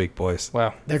game next week, boys.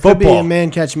 Wow, there could be a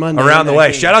Man Catch Monday around the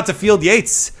way. Game. Shout out to Field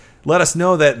Yates. Let us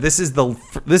know that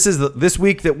this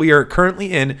week that we are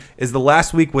currently in is the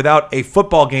last week without a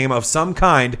football game of some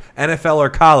kind, NFL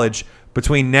or college,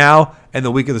 between now and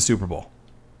the week of the Super Bowl.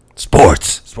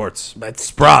 Sports.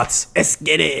 Let's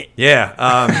get it. Yeah.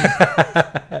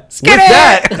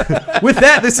 With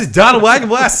that, this is Donald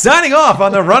Wagenblast signing off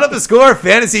on the Run Up the Score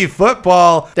Fantasy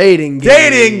Football Dating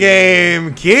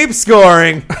game. Keep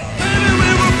scoring.